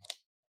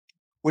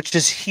 which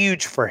is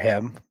huge for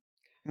him.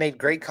 Made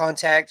great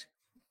contact.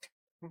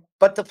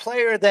 But the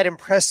player that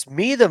impressed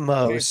me the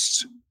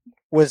most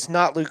was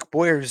not Luke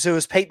Boyers. It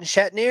was Peyton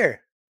Chatnier.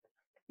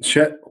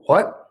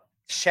 What?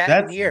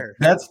 Chatnier.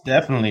 That's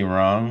definitely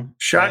wrong.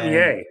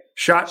 Chatnier.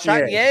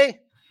 Chatnier?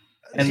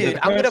 And Dude,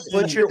 the I'm going to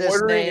question- butcher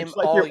this name It's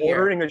like all you're year.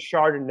 ordering a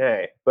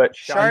Chardonnay, but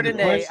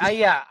Chardonnay. question-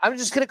 Yeah, I'm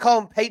just going to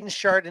call him Peyton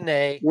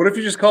Chardonnay. What if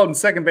you just called him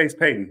second base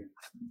Peyton?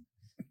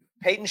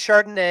 Peyton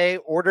Chardonnay,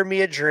 order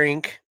me a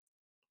drink.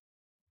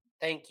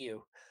 Thank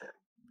you.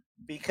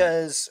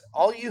 Because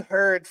all you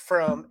heard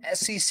from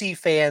SEC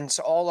fans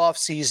all off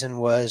season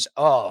was,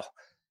 oh,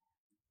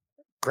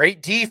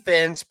 great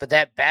defense, but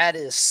that bat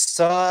is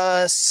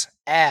sus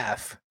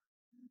af.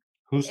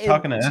 Who's It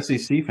talking to was-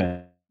 SEC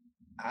fans?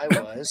 I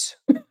was.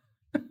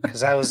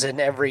 Because I was in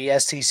every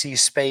SEC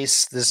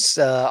space this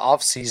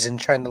off season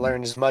trying to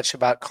learn as much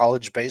about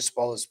college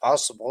baseball as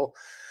possible.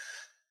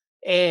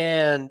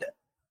 And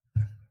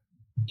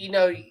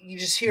you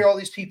just hear all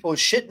these people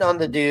shitting on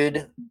the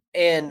dude,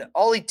 and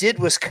all he did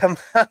was come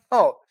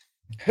out.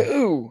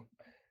 Who?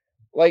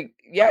 Like,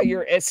 yeah,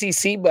 your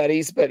SEC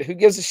buddies, but who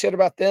gives a shit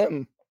about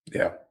them?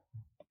 Yeah.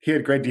 He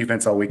had great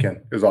defense all weekend.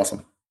 It was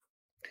awesome.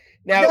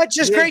 Now, Not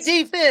just great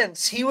Vince-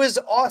 defense. He was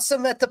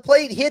awesome at the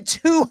plate. He had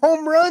 2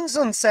 home runs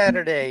on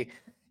Saturday.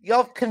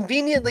 Y'all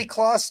conveniently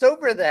glossed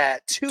over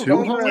that. Two Two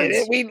home home runs.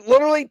 runs? We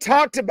literally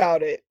talked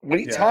about it. What are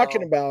you Yeah.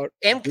 talking about?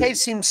 MK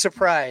seemed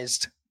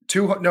surprised.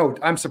 No,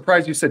 I'm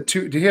surprised you said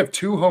 2. Did he have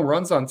 2 home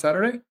runs on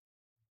Saturday?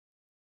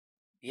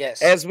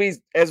 Yes. As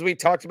we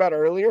talked about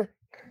earlier.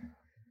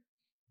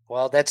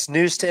 Well, that's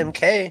news to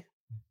MK.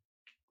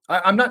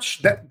 I'm not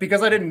that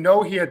because I didn't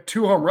know he had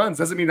 2 home runs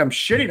doesn't mean I'm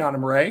shitting on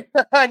him, Ray.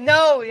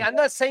 No, I'm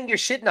not saying you're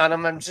shitting on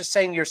him. I'm just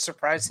saying you're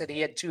surprised that he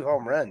had 2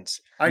 home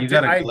runs. You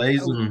gotta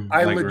glaze him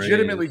I like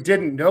legitimately Ray.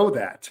 didn't know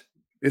that.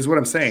 Is what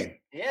I'm saying.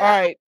 Yeah. All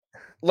right.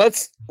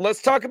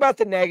 Let's talk about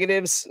the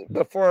negatives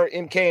before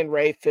MK and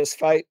Ray fist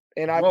fight.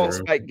 And I Well-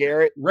 fist fight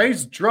Garrett.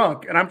 Ray's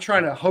drunk, and I'm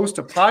trying to host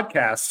a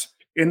podcast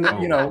in the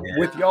Oh,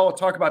 with y'all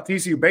talk about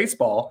TCU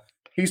baseball.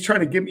 He's trying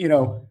to give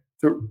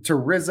to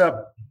riz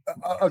up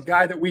a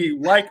guy that we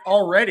like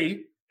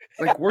already.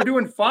 Like we're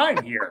doing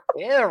fine here.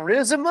 Yeah,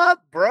 riz him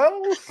up,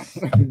 bro.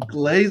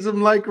 Glaze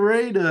him like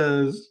Ray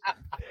does.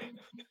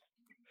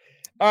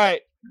 All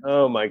right.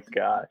 Oh my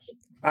gosh.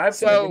 I have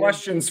So- some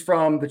questions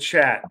from the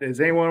chat. Does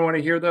anyone want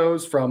to hear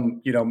those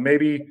from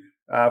maybe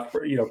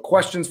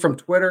questions from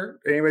Twitter?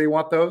 Anybody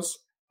want those?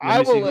 Let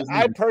me see who's in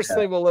I the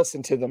personally will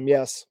listen to them.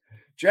 Yes.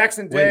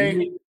 Jackson Day.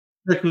 Wait,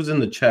 check who's in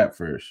the chat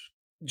first.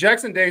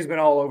 Jackson Day's been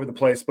all over the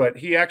place, but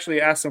he actually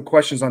asked some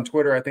questions on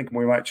Twitter. I think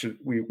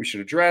we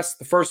should address.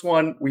 The first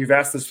one we've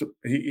asked this.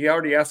 He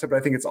already asked it, but I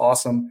think it's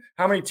awesome.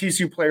 How many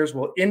TCU players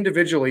will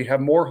individually have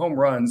more home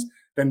runs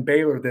than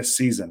Baylor this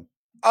season?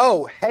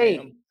 Oh,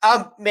 hey,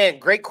 man,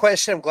 great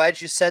question. I'm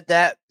glad you said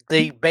that.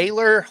 The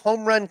Baylor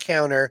home run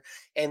counter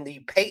and the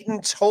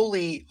Peyton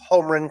Tolley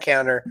home run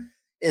counter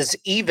is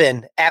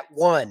even at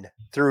 1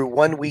 through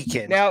 1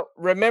 weekend. Now,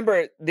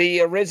 remember,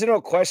 the original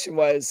question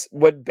was,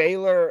 would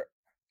Baylor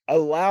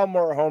allow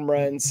more home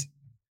runs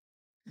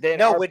than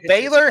No, our would pitching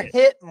Baylor staff?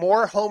 hit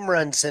more home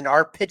runs than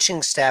our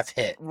pitching staff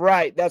hit?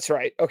 Right, that's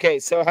right. Okay,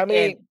 so how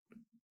many? And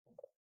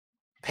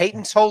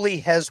Peyton Tolley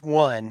has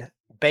 1.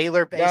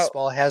 Baylor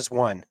baseball has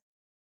 1.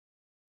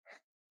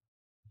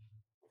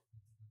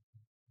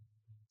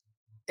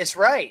 It's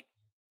right.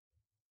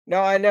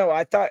 No, I know.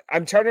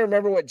 I'm trying to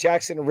remember what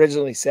Jackson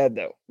originally said,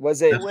 though.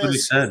 Was it? That's what he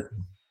said.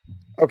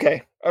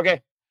 Okay.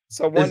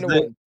 So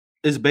 1-1.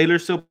 Is Baylor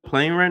still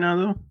playing right now,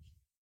 though?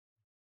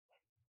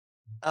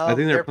 I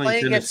think they're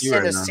playing against Tennessee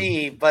right now.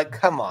 Tennessee, but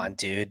come on,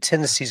 dude.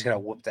 Tennessee's going to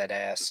whoop that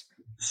ass.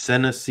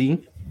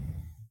 Tennessee.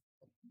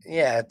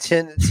 Yeah,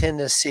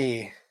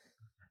 Tennessee.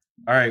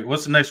 All right.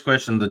 What's the next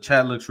question? The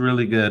chat looks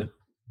really good.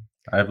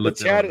 I've The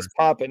looked. chat is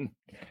popping.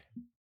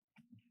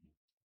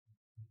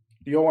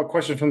 You want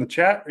questions from the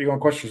chat, or you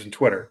want questions from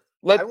Twitter?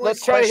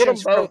 Let's try to hit them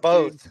questions from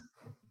both. Dude.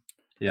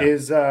 Yeah.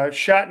 Is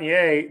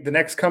Chatinier the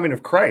next coming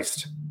of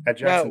Christ at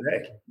Jackson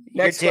Day?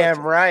 Next You're damn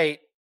question. right.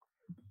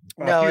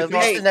 No, few at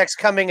least thoughts. the next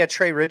coming of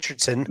Trey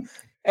Richardson.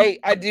 Hey,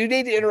 I do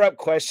need to interrupt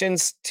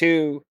questions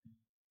to.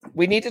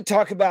 We need to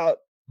talk about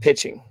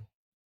pitching.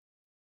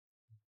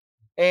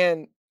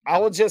 And I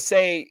will just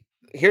say,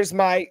 here's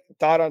my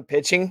thought on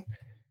pitching.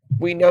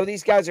 We know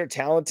these guys are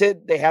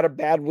talented. They had a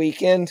bad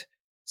weekend.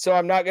 So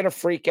I'm not going to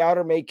freak out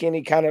or make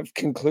any kind of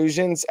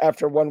conclusions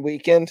after one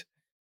weekend.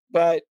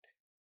 But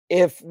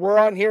if we're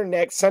on here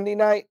next Sunday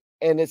night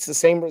and it's the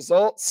same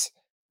results,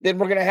 then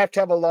we're going to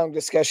have a long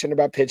discussion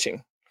about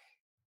pitching.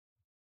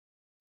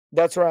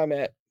 That's where I'm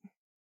at.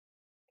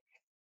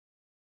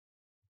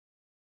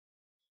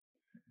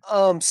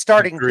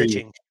 Starting Agreed.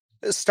 pitching.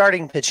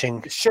 Starting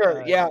pitching.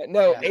 Sure. Yeah.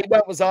 No, yeah.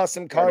 Abel was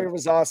awesome. Collier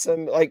was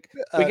awesome. Like,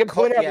 we can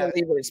point out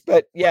relievers,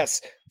 but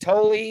yes,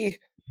 Tolley,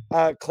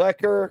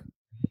 Klecker,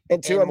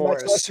 and to And a much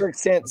Morris. lesser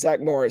extent,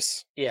 Zach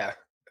Morris. Yeah.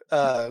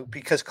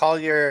 Because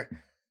Collier,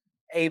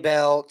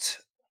 Abelt,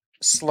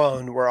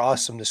 Sloan were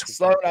awesome this week.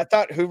 Sloan, I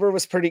thought Hoover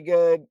was pretty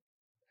good.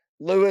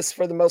 Lewis,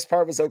 for the most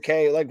part, was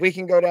okay. Like, we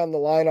can go down the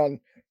line on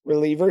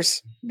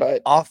relievers,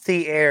 but Off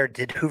the air,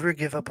 did Hoover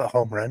give up a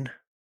home run?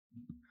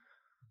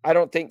 I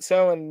don't think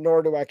so, and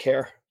nor do I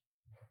care.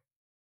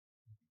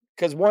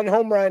 Because one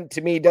home run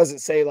to me doesn't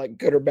say like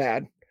good or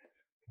bad.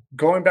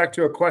 Going back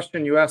to a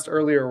question you asked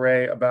earlier,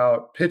 Ray,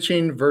 about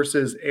pitching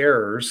versus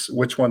errors,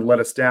 which one let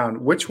us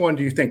down? Which one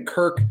do you think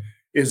Kirk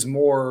was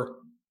more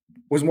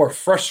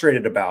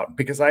frustrated about?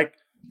 Because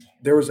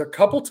there was a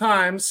couple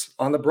times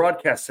on the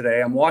broadcast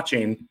today I'm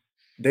watching,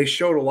 they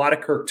showed a lot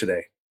of Kirk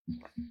today,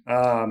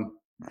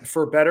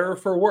 for better or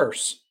for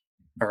worse.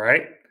 All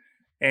right,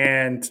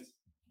 and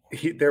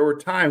there were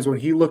times when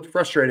he looked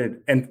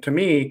frustrated, and to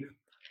me,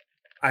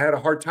 I had a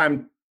hard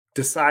time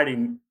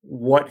deciding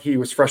what he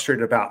was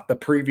frustrated about, the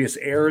previous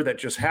error that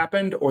just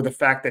happened or the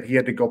fact that he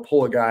had to go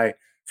pull a guy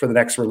for the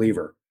next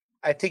reliever.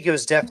 I think it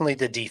was definitely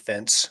the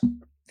defense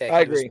that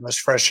I he was agree.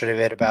 most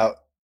frustrated about.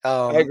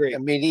 I agree. I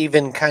mean,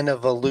 even kind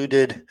of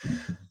alluded,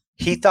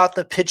 he thought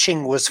the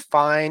pitching was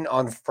fine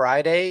on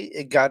Friday.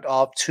 It got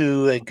off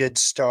to a good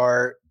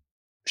start,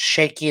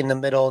 shaky in the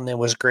middle, and then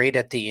was great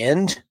at the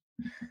end.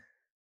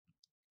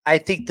 I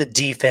think the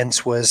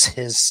defense was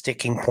his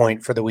sticking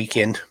point for the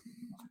weekend.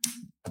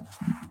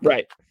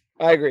 Right.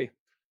 I agree.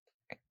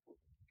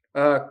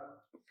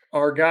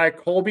 Our guy,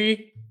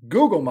 Colby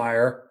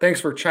Googlemeyer,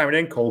 thanks for chiming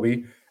in,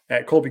 Colby,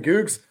 at Colby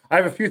Googs. I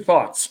have a few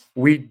thoughts.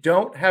 We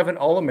don't have an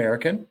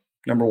All-American,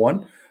 number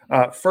one.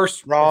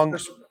 Wrong.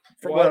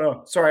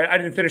 No, sorry, I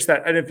didn't finish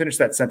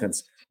that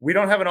sentence. We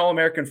don't have an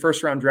All-American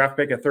first-round draft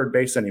pick at third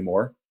base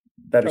anymore.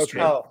 That is Okay.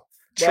 true. Oh,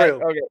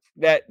 true. Okay.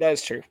 That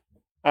is true.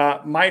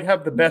 Might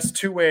have the best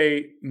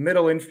two-way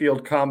middle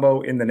infield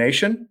combo in the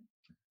nation.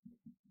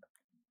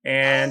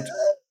 And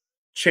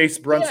Chase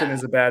Brunson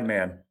is a bad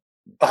man.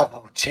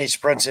 Oh, Chase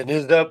Brunson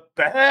is the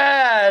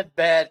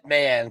bad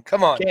man.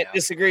 Come on, Can't now.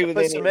 disagree with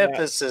Put any some of that.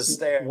 emphasis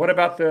there. What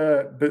about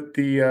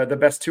the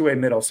best two-way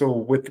middle? So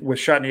with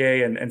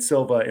Chatinier and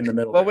Silva in the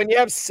middle. Well, when you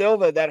have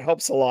Silva, that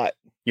helps a lot.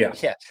 Yeah.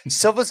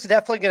 Silva's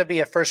definitely going to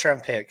be a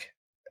first-round pick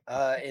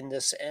in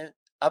this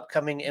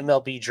upcoming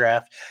MLB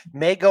draft.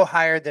 May go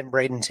higher than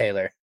Braden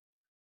Taylor,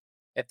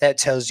 if that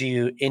tells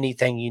you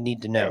anything you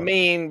need to know. I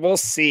mean, we'll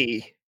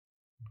see.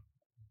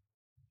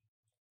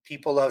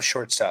 People love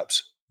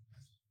shortstops.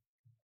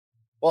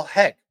 Well,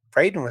 heck,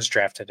 Braden was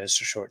drafted as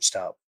a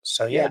shortstop.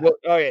 So, yeah. Well,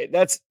 okay,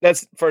 that's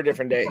for a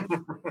different day.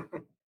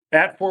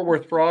 At Fort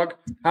Worth Frog,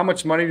 how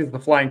much money does the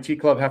Flying T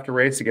Club have to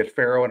raise to get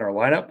Farrow in our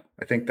lineup?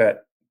 I think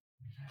that.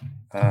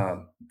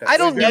 I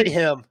don't need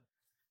him.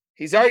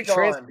 He's already Be gone.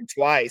 transferred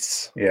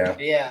twice. Yeah.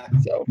 Yeah.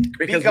 So Be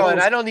Because gone. what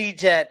was- I don't need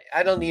that.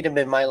 I don't need him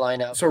in my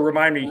lineup. so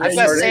remind me, he I've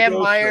got started- Sam goes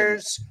from-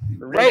 Myers.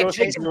 Right, Ray goes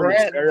from Jason being an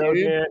Brand,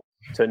 arrogant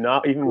to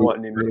not even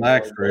wanting him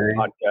Relax, to be on Ray.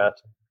 the podcast.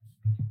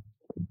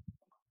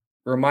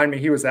 remind me,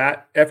 he was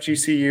at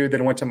FGCU,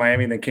 then went to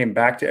Miami, and then came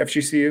back to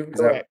FGCU. Is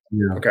correct.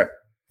 Yeah. that okay?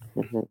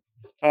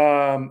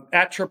 Mhm.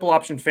 At Triple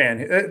Option Fan,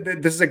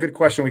 this is a good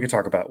question we could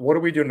talk about. What are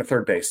we doing at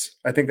third base?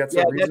 I think that's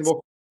Yeah, a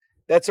reasonable.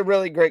 That's a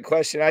really great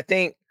question. I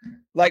think,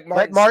 like Let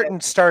Martin,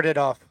 Martin start it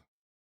off.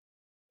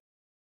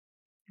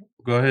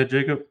 Go ahead,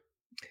 Jacob.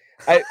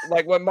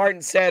 like what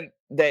Martin said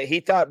that he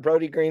thought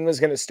Brody Green was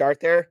going to start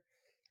there.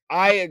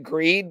 I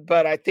agreed,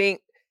 but I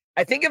think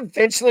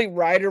eventually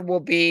Ryder will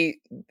be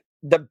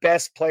the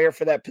best player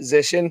for that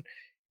position.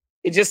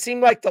 It just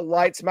seemed like the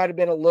lights might have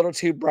been a little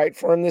too bright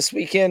for him this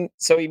weekend,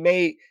 so he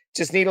may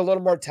just need a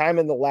little more time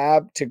in the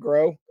lab to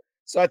grow.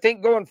 So I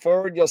think going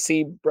forward, you'll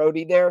see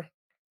Brody there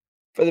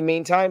for the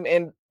meantime,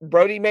 and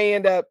Brody may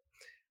end up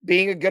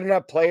being a good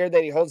enough player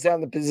that he holds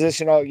down the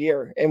position all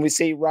year, and we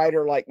see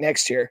Ryder like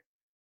next year.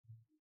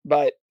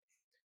 But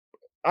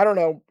I don't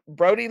know.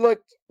 Brody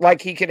looked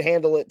like he could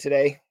handle it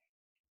today.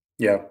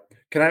 Yeah.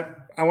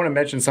 I want to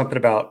mention something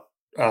about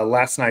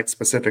last night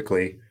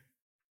specifically.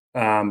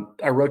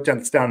 I wrote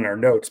this down in our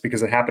notes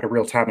because it happened in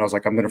real time. And I was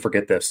like, I'm going to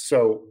forget this.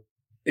 So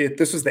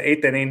this was the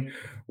 8th inning.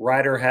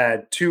 Ryder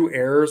had 2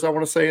 errors, I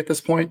want to say, at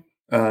this point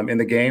in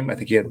the game. I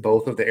think he had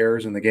both of the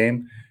errors in the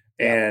game.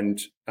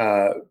 And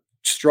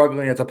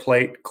struggling at the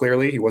plate,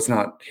 clearly. He was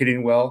not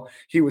hitting well.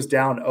 He was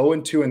down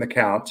 0-2 in the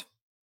count.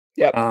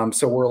 Yep.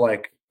 So we're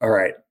like, all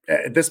right,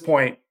 at this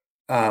point,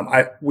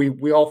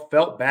 we all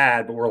felt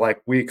bad, but we're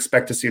like, we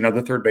expect to see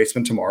another third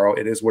baseman tomorrow.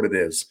 It is what it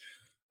is.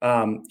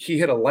 He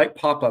hit a light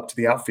pop up to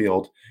the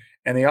outfield,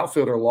 and the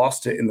outfielder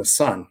lost it in the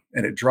sun,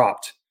 and it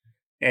dropped.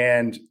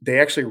 And they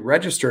actually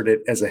registered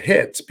it as a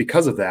hit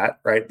because of that,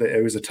 right?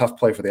 It was a tough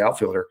play for the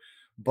outfielder.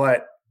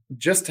 But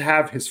just to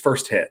have his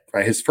first hit,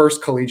 right, his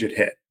first collegiate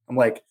hit, I'm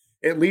like,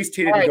 at least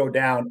he didn't go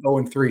down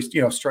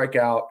 0-3, strike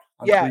out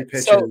on 3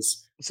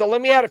 pitches. So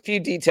let me add a few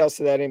details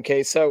to that,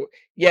 MK. So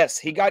yes,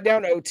 he got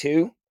down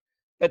 0-2,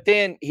 but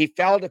then he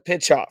fouled a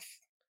pitch off,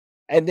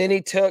 and then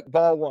he took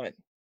ball 1,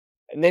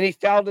 and then he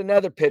fouled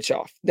another pitch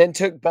off, then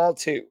took ball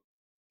 2.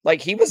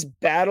 Like, he was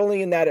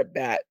battling in that at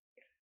bat,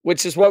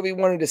 which is what we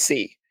wanted to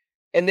see.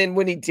 And then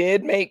when he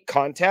did make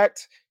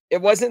contact,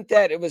 it wasn't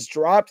that it was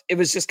dropped. It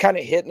was just kind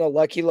of hit in a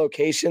lucky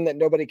location that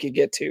nobody could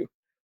get to,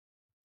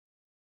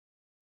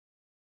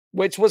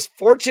 which was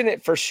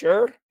fortunate for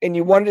sure. And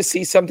you wanted to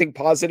see something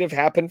positive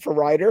happen for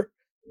Ryder,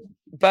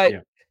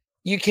 but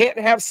you can't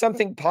have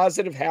something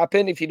positive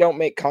happen if you don't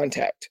make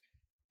contact.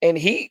 And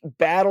he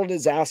battled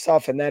his ass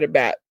off in that at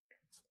bat.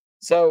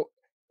 So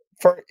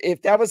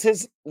if that was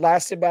his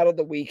last at bat of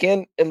the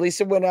weekend, at least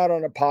it went out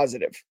on a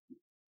positive.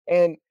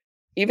 And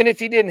even if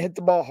he didn't hit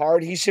the ball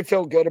hard, he should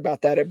feel good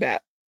about that at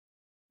bat.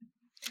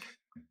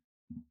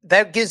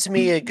 That gives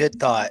me a good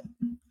thought.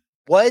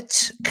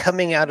 What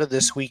coming out of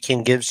this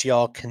weekend gives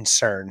y'all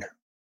concern?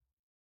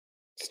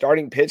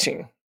 Starting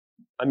pitching.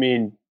 I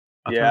mean,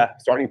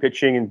 starting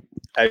pitching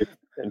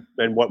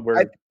and what we're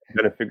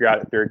going to figure out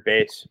at third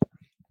base.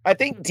 I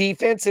think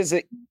defense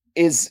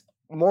is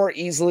more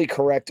easily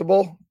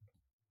correctable,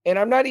 and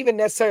I'm not even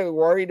necessarily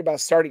worried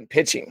about starting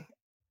pitching.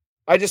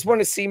 I just want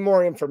to see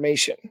more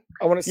information.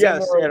 I want to see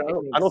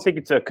more. I don't think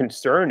it's a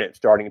concern at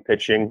starting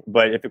pitching,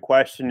 but if the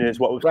question is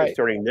what was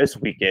concerning this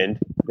weekend,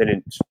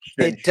 then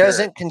it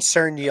doesn't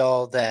concern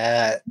y'all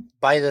that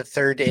by the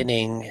 3rd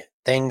inning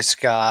things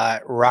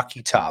got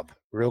rocky top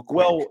real quick.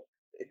 Well,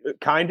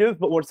 kind of,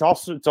 but it's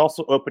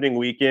also opening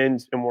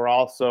weekend, and we're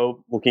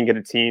also looking at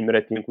a team that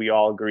I think we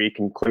all agree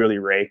can clearly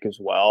rake as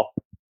well.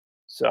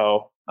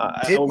 So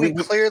did we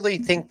clearly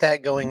think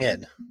that going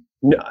in?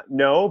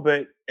 No,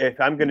 but if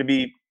I'm going to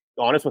be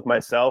honest with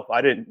myself,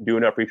 I didn't do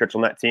enough research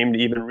on that team to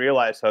even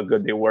realize how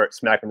good they were at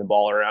smacking the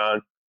ball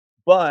around.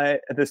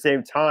 But at the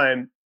same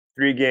time,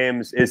 3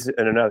 games isn't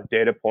enough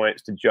data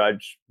points to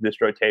judge this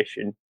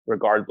rotation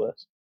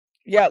regardless.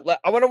 Yeah,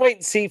 I want to wait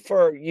and see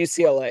for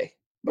UCLA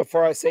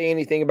before I say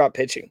anything about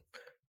pitching.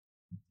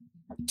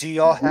 Do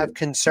y'all have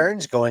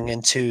concerns going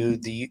into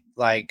the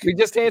We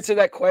just answered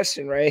that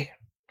question, Ray.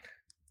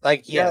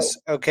 Yes.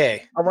 No.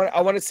 Okay.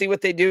 I want to see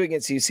what they do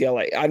against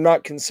UCLA. I'm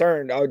not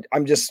concerned.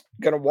 I'm just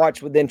going to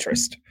watch with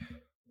interest.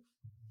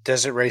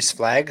 Does it raise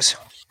flags?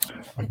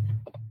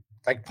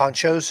 Like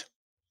ponchos?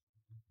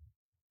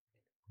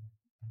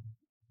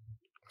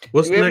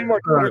 What's the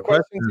next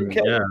question?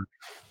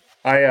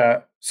 Yeah.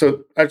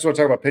 So I just want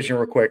to talk about pitching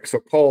real quick. So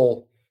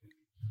Cole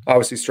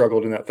obviously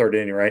struggled in that 3rd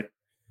inning, right?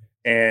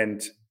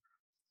 And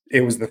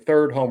it was the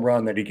 3rd home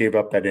run that he gave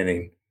up that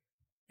inning.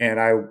 And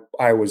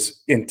I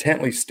was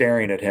intently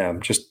staring at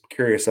him, just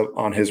curious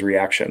on his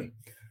reaction.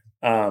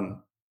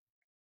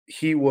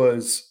 He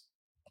was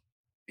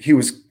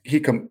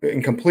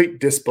in complete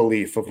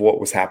disbelief of what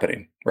was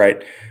happening,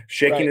 right?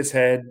 Shaking his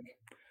head.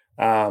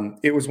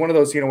 It was one of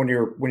those, when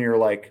you're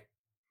like,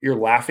 you're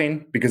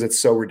laughing because it's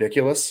so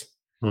ridiculous,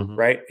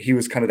 right? He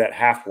was kind of that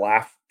half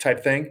laugh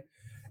type thing.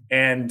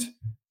 And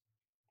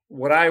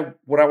what I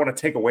want to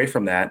take away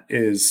from that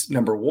is,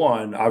 number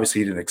one,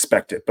 obviously he didn't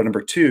expect it, but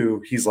number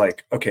two, he's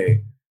like,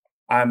 okay,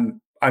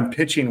 I'm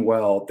pitching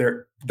well.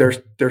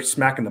 They're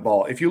smacking the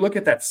ball. If you look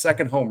at that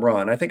second home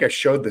run, I think I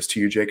showed this to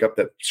you, Jacob,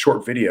 that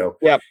short video.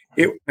 Yep.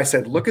 I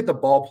said, look at the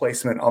ball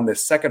placement on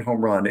this second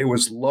home run. It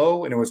was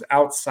low and it was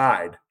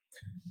outside,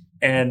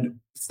 and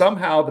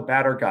somehow the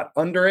batter got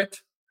under it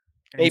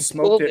and He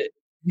smoked pulled it.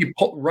 He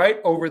pulled right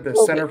over the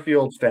center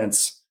field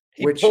fence,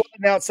 He which pulled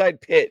an outside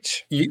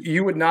pitch.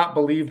 you would not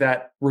believe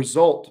that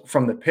result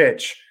from the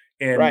pitch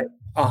in Right.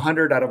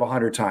 100 out of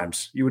 100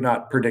 times. You would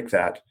not predict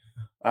that.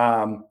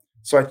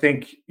 So I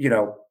think,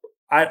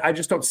 I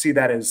just don't see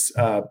that as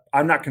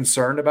I'm not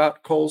concerned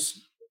about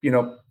Cole's,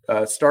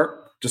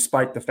 start,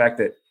 despite the fact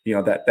that,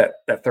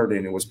 that third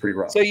inning was pretty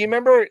rough. So you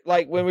remember,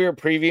 like, when we were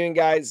previewing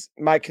guys,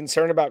 my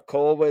concern about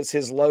Cole was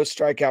his low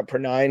strikeout per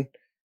 9.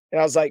 And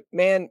I was like,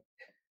 man,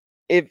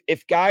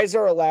 if guys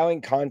are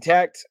allowing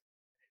contact,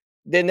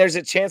 then there's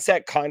a chance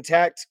that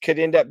contact could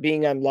end up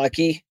being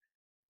unlucky.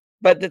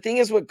 But the thing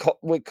is, with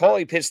Cole,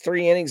 he pitched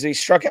 3 innings, and he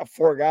struck out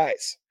 4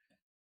 guys.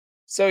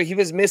 So he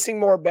was missing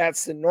more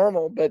bats than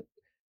normal, but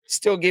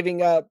still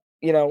giving up,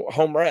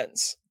 home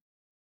runs.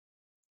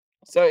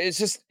 So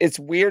it's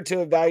weird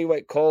to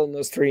evaluate Cole in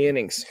those 3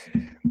 innings.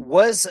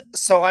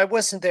 So I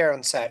wasn't there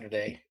on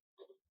Saturday.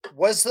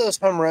 Was those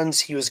home runs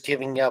he was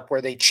giving up,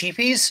 were they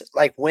cheapies,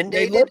 like wind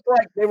They dated? looked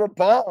like they were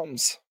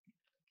bombs.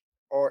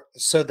 Or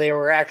so they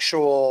were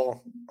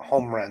actual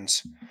home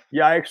runs?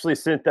 Yeah, I actually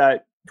sent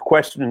that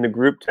question in the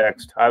group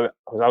text. I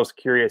was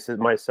curious as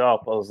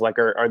myself. I was like,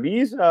 are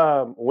these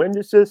wind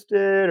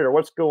assisted or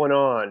what's going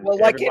on? Well,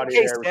 like everybody MK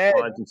there said-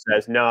 responds and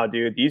says, no,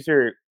 dude,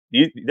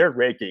 they're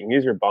raking.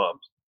 These are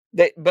bombs.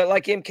 But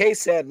like MK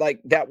said,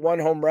 like that one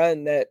home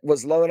run that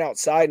was low and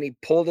outside, and he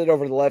pulled it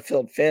over the left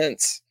field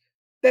fence.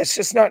 That's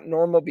just not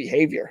normal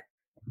behavior.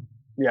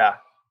 Yeah.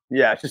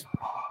 Yeah. It's just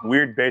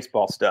weird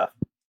baseball stuff.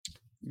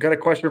 Got a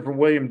question from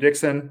William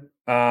Dixon,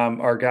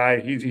 our guy.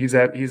 He's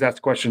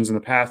asked questions in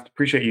the past.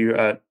 Appreciate you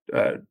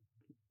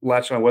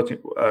latching on with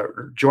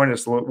joining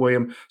us,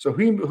 William. So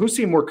who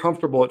seemed more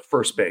comfortable at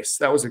first base?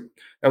 That was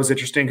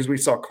interesting because we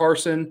saw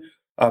Carson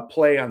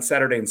play on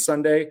Saturday and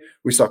Sunday.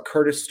 We saw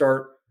Curtis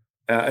start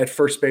at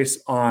first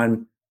base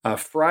on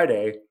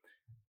Friday,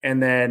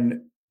 and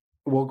then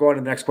we'll go on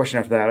to the next question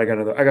after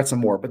that. I got some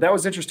more, but that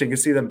was interesting to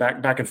see them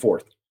back and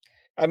forth.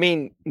 I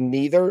mean,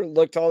 neither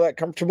looked all that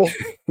comfortable.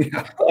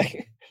 Yeah.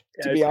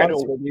 To be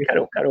honest with you,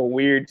 kind of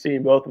weird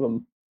seeing both of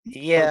them.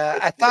 Yeah,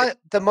 I thought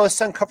the most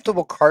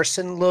uncomfortable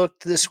Carson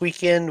looked this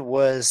weekend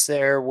was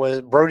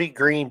Brody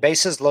Green,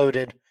 bases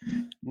loaded,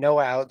 no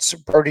outs.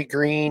 Brody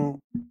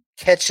Green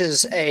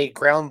catches a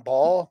ground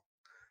ball,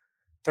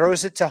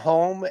 throws it to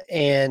home,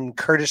 and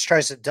Curtis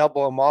tries to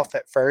double him off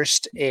at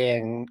first,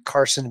 and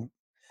Carson's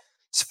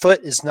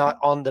foot is not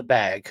on the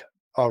bag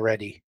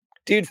already.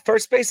 dude,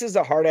 first base is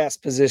a hard ass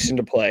position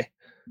to play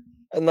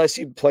unless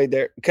you played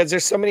there, because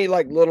there's so many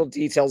like little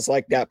details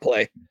like that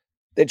play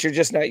that you're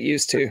just not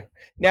used to.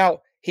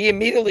 Now, he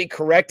immediately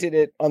corrected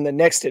it on the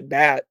next at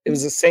bat. It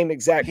was the same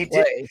exact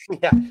play.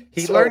 Yeah,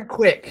 he learned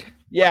quick.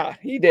 Yeah,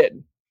 he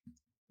did.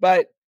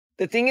 But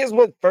the thing is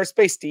with first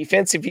base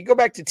defense, if you go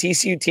back to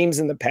TCU teams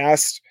in the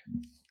past,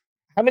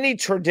 how many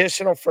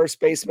traditional first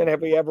basemen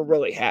have we ever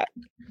really had?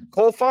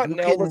 Cole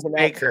Fontenelle was an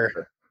Baker.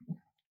 outfielder.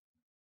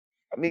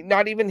 I mean,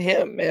 not even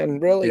him, man.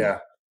 Really? Yeah.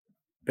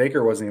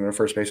 Baker wasn't even a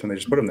first baseman. They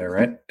just put him there,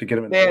 right? To get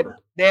him in They the had, order.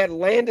 they had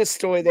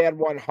Landestoy, they had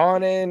Juan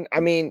Hanen. I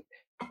mean,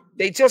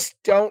 they just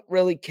don't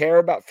really care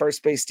about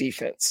first base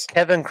defense.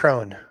 Kevin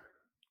Crone.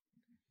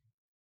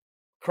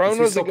 Crone Does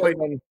he was a still good play-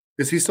 one.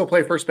 Does he still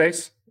play first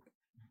base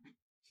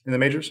in the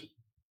majors?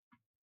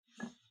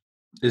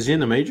 Is he in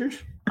the majors?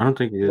 I don't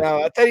think he is.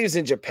 No, I thought he was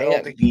in I Japan.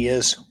 don't think he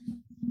is.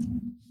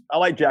 I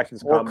like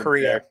Jackson's Or comment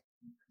Korea. there.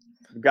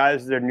 The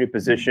guys, their new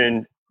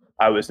position,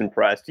 I was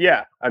impressed.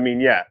 Yeah, I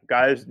mean, yeah,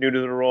 guys new to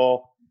the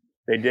role,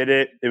 they did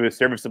it. It was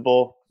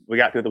serviceable. We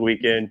got through the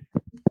weekend.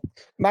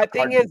 My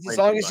thing Hard to is, complain as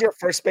long too as much. your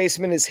first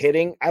baseman is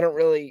hitting, I don't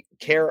really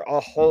care a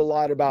whole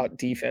lot about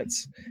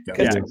defense. Yeah.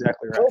 Because Yeah,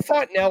 exactly right. Cole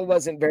Fontenelle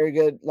wasn't very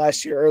good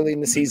last year early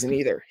in the season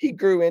either. He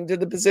grew into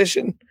the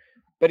position,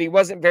 but he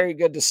wasn't very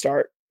good to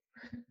start.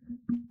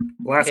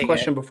 Last Okay,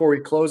 question before we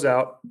close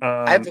out.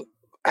 I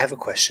have a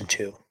question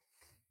too.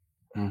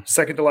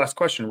 Second to last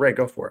question. Ray,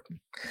 go for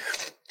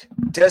it.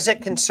 Does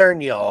it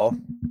concern y'all?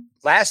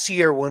 Last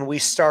year when we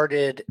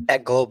started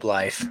at Globe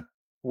Life,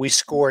 we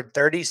scored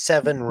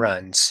 37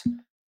 runs.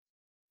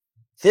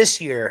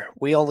 This year,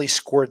 we only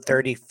scored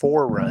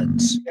 34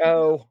 runs.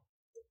 No,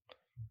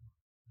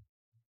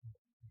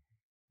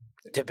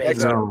 Debate.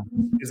 No.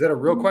 Is that a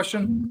real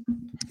question?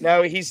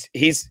 no, he's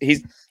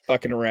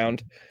fucking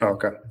around. Oh,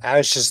 okay. I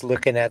was just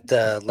looking at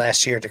the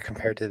last year to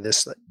compare to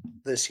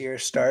this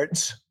year's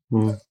starts.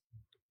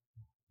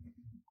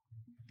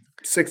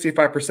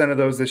 65% of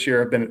those this year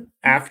have been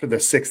after the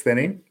sixth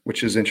inning,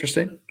 which is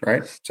interesting,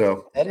 right?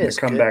 So That is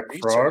the comeback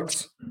good research.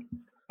 frogs.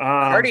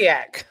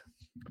 Cardiac.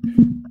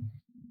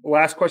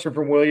 Last question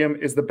from William.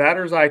 Is the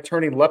batter's eye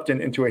turning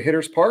Lupton into a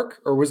hitter's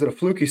park, or was it a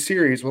fluky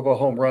series with all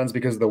home runs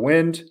because of the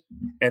wind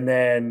and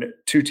then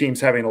two teams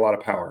having a lot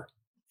of power?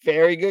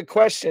 Very good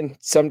question.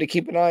 Something to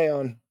keep an eye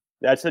on.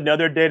 That's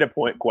another data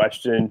point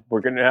question.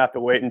 We're going to have to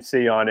wait and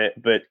see on it,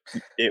 but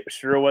it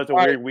sure was a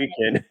weird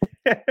weekend.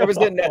 There was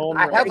I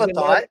have a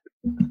thought.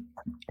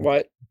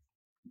 What?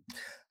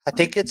 I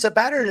think it's a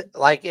batter.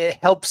 Like, it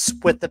helps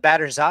with the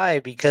batter's eye,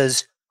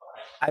 because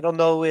I don't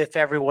know if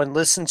everyone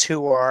listened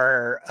to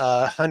our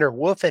Hunter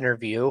Wolf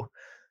interview,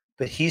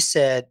 but he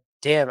said,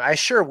 damn, I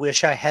sure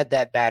wish I had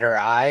that batter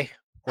eye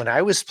when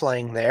I was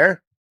playing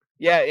there.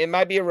 Yeah, it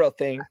might be a real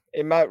thing.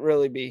 It might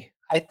really be.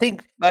 I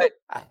think, But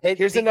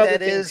here's another that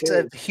thing, is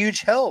too. a huge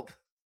help.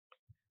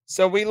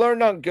 So we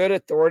learned on good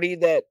authority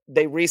that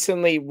they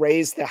recently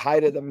raised the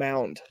height of the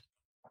mound.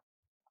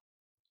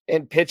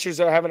 And pitchers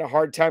are having a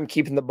hard time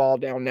keeping the ball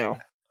down now.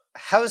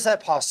 How is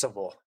that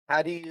possible?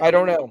 How do you? I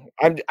don't know.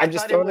 I'm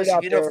just thought throwing it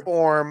out there.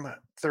 uniform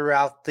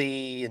throughout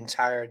the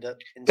entire.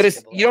 But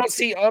you don't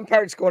see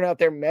umpires going out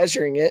there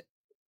measuring it.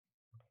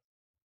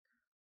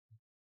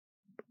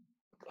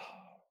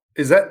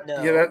 Is that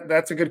No.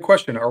 that's a good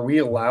question. Are we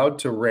allowed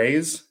to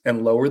raise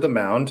and lower the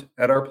mound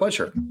at our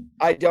pleasure?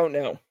 I don't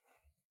know.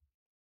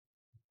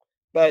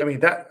 But I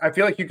mean, that I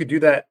feel like you could do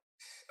that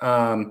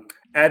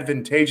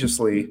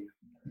advantageously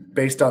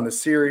based on the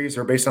series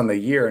or based on the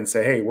year and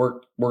say, hey, we're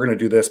going to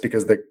do this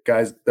because the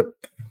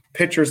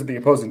pitchers of the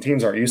opposing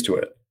teams aren't used to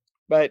it.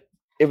 But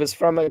it was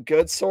from a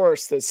good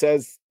source that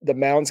says the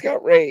mounds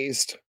got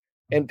raised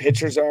and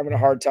pitchers are having a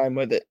hard time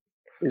with it.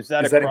 Does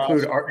that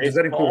include our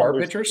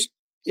pitchers?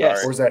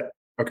 Yes. Or is that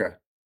okay?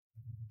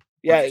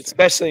 Yeah, it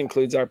especially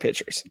includes our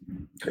pitchers.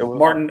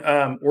 Martin,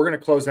 we're going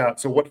to close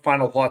out. So what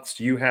final thoughts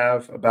do you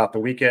have about the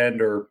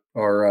weekend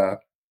or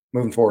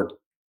moving forward?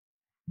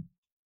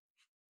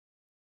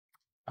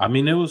 I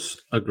mean, it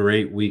was a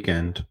great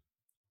weekend.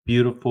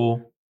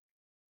 Beautiful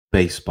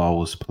baseball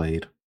was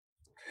played.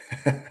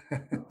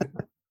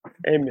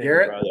 Amen,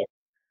 Garrett? brother.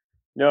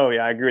 No,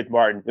 yeah, I agree with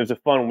Martin. It was a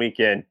fun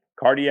weekend.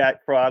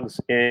 Cardiac frogs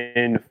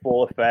in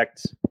full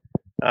effect.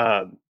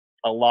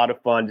 A lot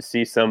of fun to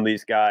see some of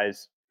these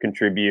guys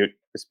contribute,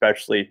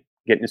 especially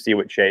getting to see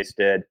what Chase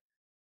did.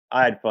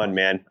 I had fun,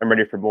 man. I'm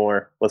ready for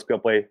more. Let's go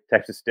play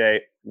Texas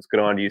State. Let's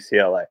go on to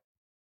UCLA.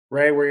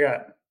 Ray, where you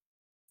at?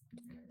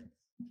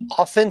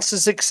 Offense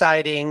is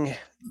exciting.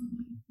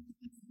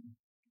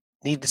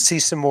 Need to see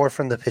some more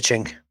from the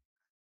pitching.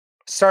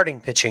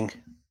 Starting pitching.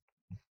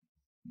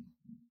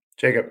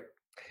 Jacob.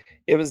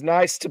 It was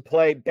nice to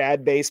play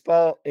bad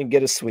baseball and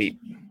get a sweep.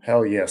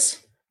 Hell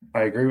yes.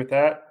 I agree with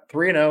that.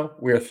 3-0.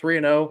 We are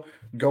 3-0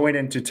 going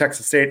into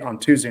Texas State on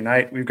Tuesday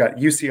night. We've got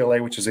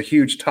UCLA, which is a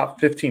huge top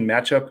 15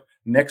 matchup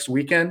next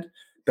weekend.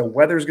 The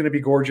weather's going to be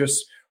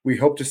gorgeous. We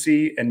hope to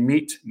see and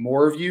meet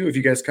more of you. If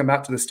you guys come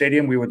out to the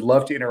stadium, we would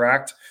love to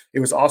interact. It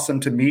was awesome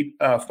to meet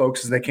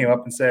folks as they came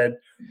up and said,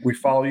 we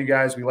follow you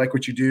guys. We like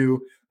what you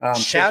do.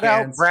 Shout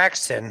out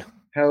Braxton.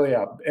 Hell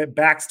yeah.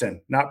 Baxton,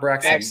 not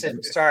Braxton.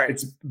 Baxton, sorry.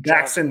 It's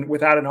Baxton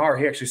without an R.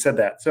 He actually said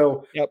that.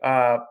 So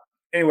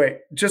anyway,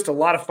 just a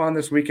lot of fun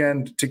this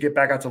weekend to get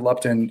back out to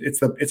Lupton.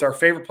 It's our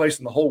favorite place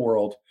in the whole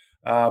world.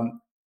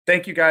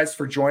 Thank you guys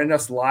for joining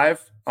us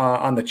live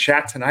on the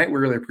chat tonight. We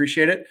really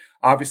appreciate it.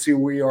 Obviously,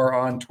 we are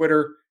on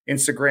Twitter,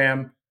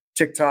 Instagram,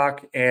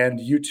 TikTok, and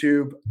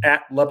YouTube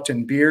at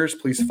Lupton Beers.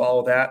 Please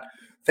follow that.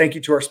 Thank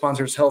you to our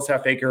sponsors, Hell's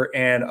Half Acre,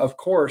 and of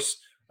course,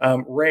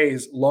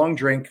 Ray's Long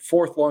Drink,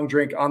 fourth long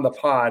drink on the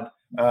pod.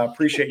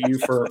 Appreciate you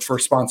for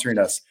sponsoring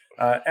us.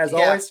 As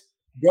always,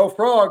 go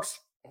Frogs.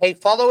 Hey,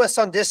 follow us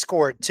on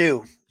Discord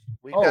too.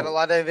 We've got a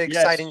lot of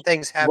exciting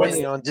things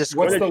happening on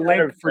Discord. What's the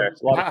link for?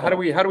 How do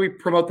we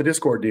promote the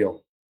Discord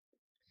deal?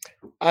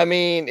 I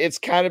mean, it's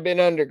kind of been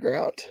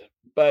underground,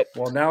 but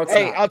now it's.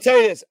 Hey, I'll tell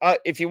you this: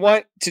 if you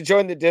want to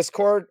join the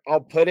Discord,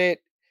 I'll put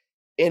it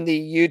in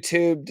the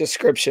YouTube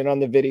description on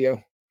the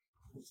video.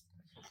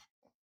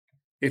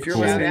 If you're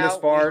listening this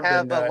far, we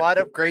have a lot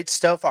of great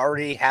stuff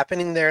already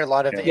happening there. A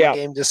lot of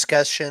in-game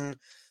discussion,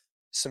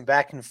 some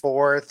back and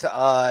forth.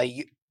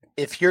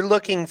 If you're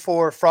looking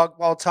for frog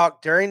ball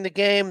talk during the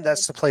game,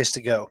 that's the place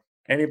to go.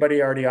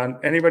 Anybody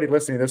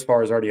listening this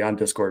far is already on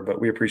Discord, but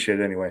we appreciate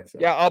it anyway. So.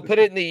 Yeah, I'll put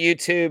it in the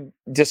YouTube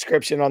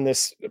description on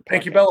this podcast.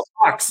 Thank you, Bella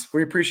Fox.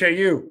 We appreciate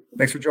you.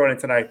 Thanks for joining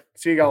tonight.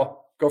 See you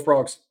all. Go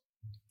Frogs.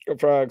 Go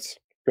Frogs.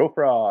 Go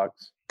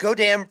Frogs. Go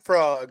damn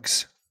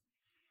Frogs.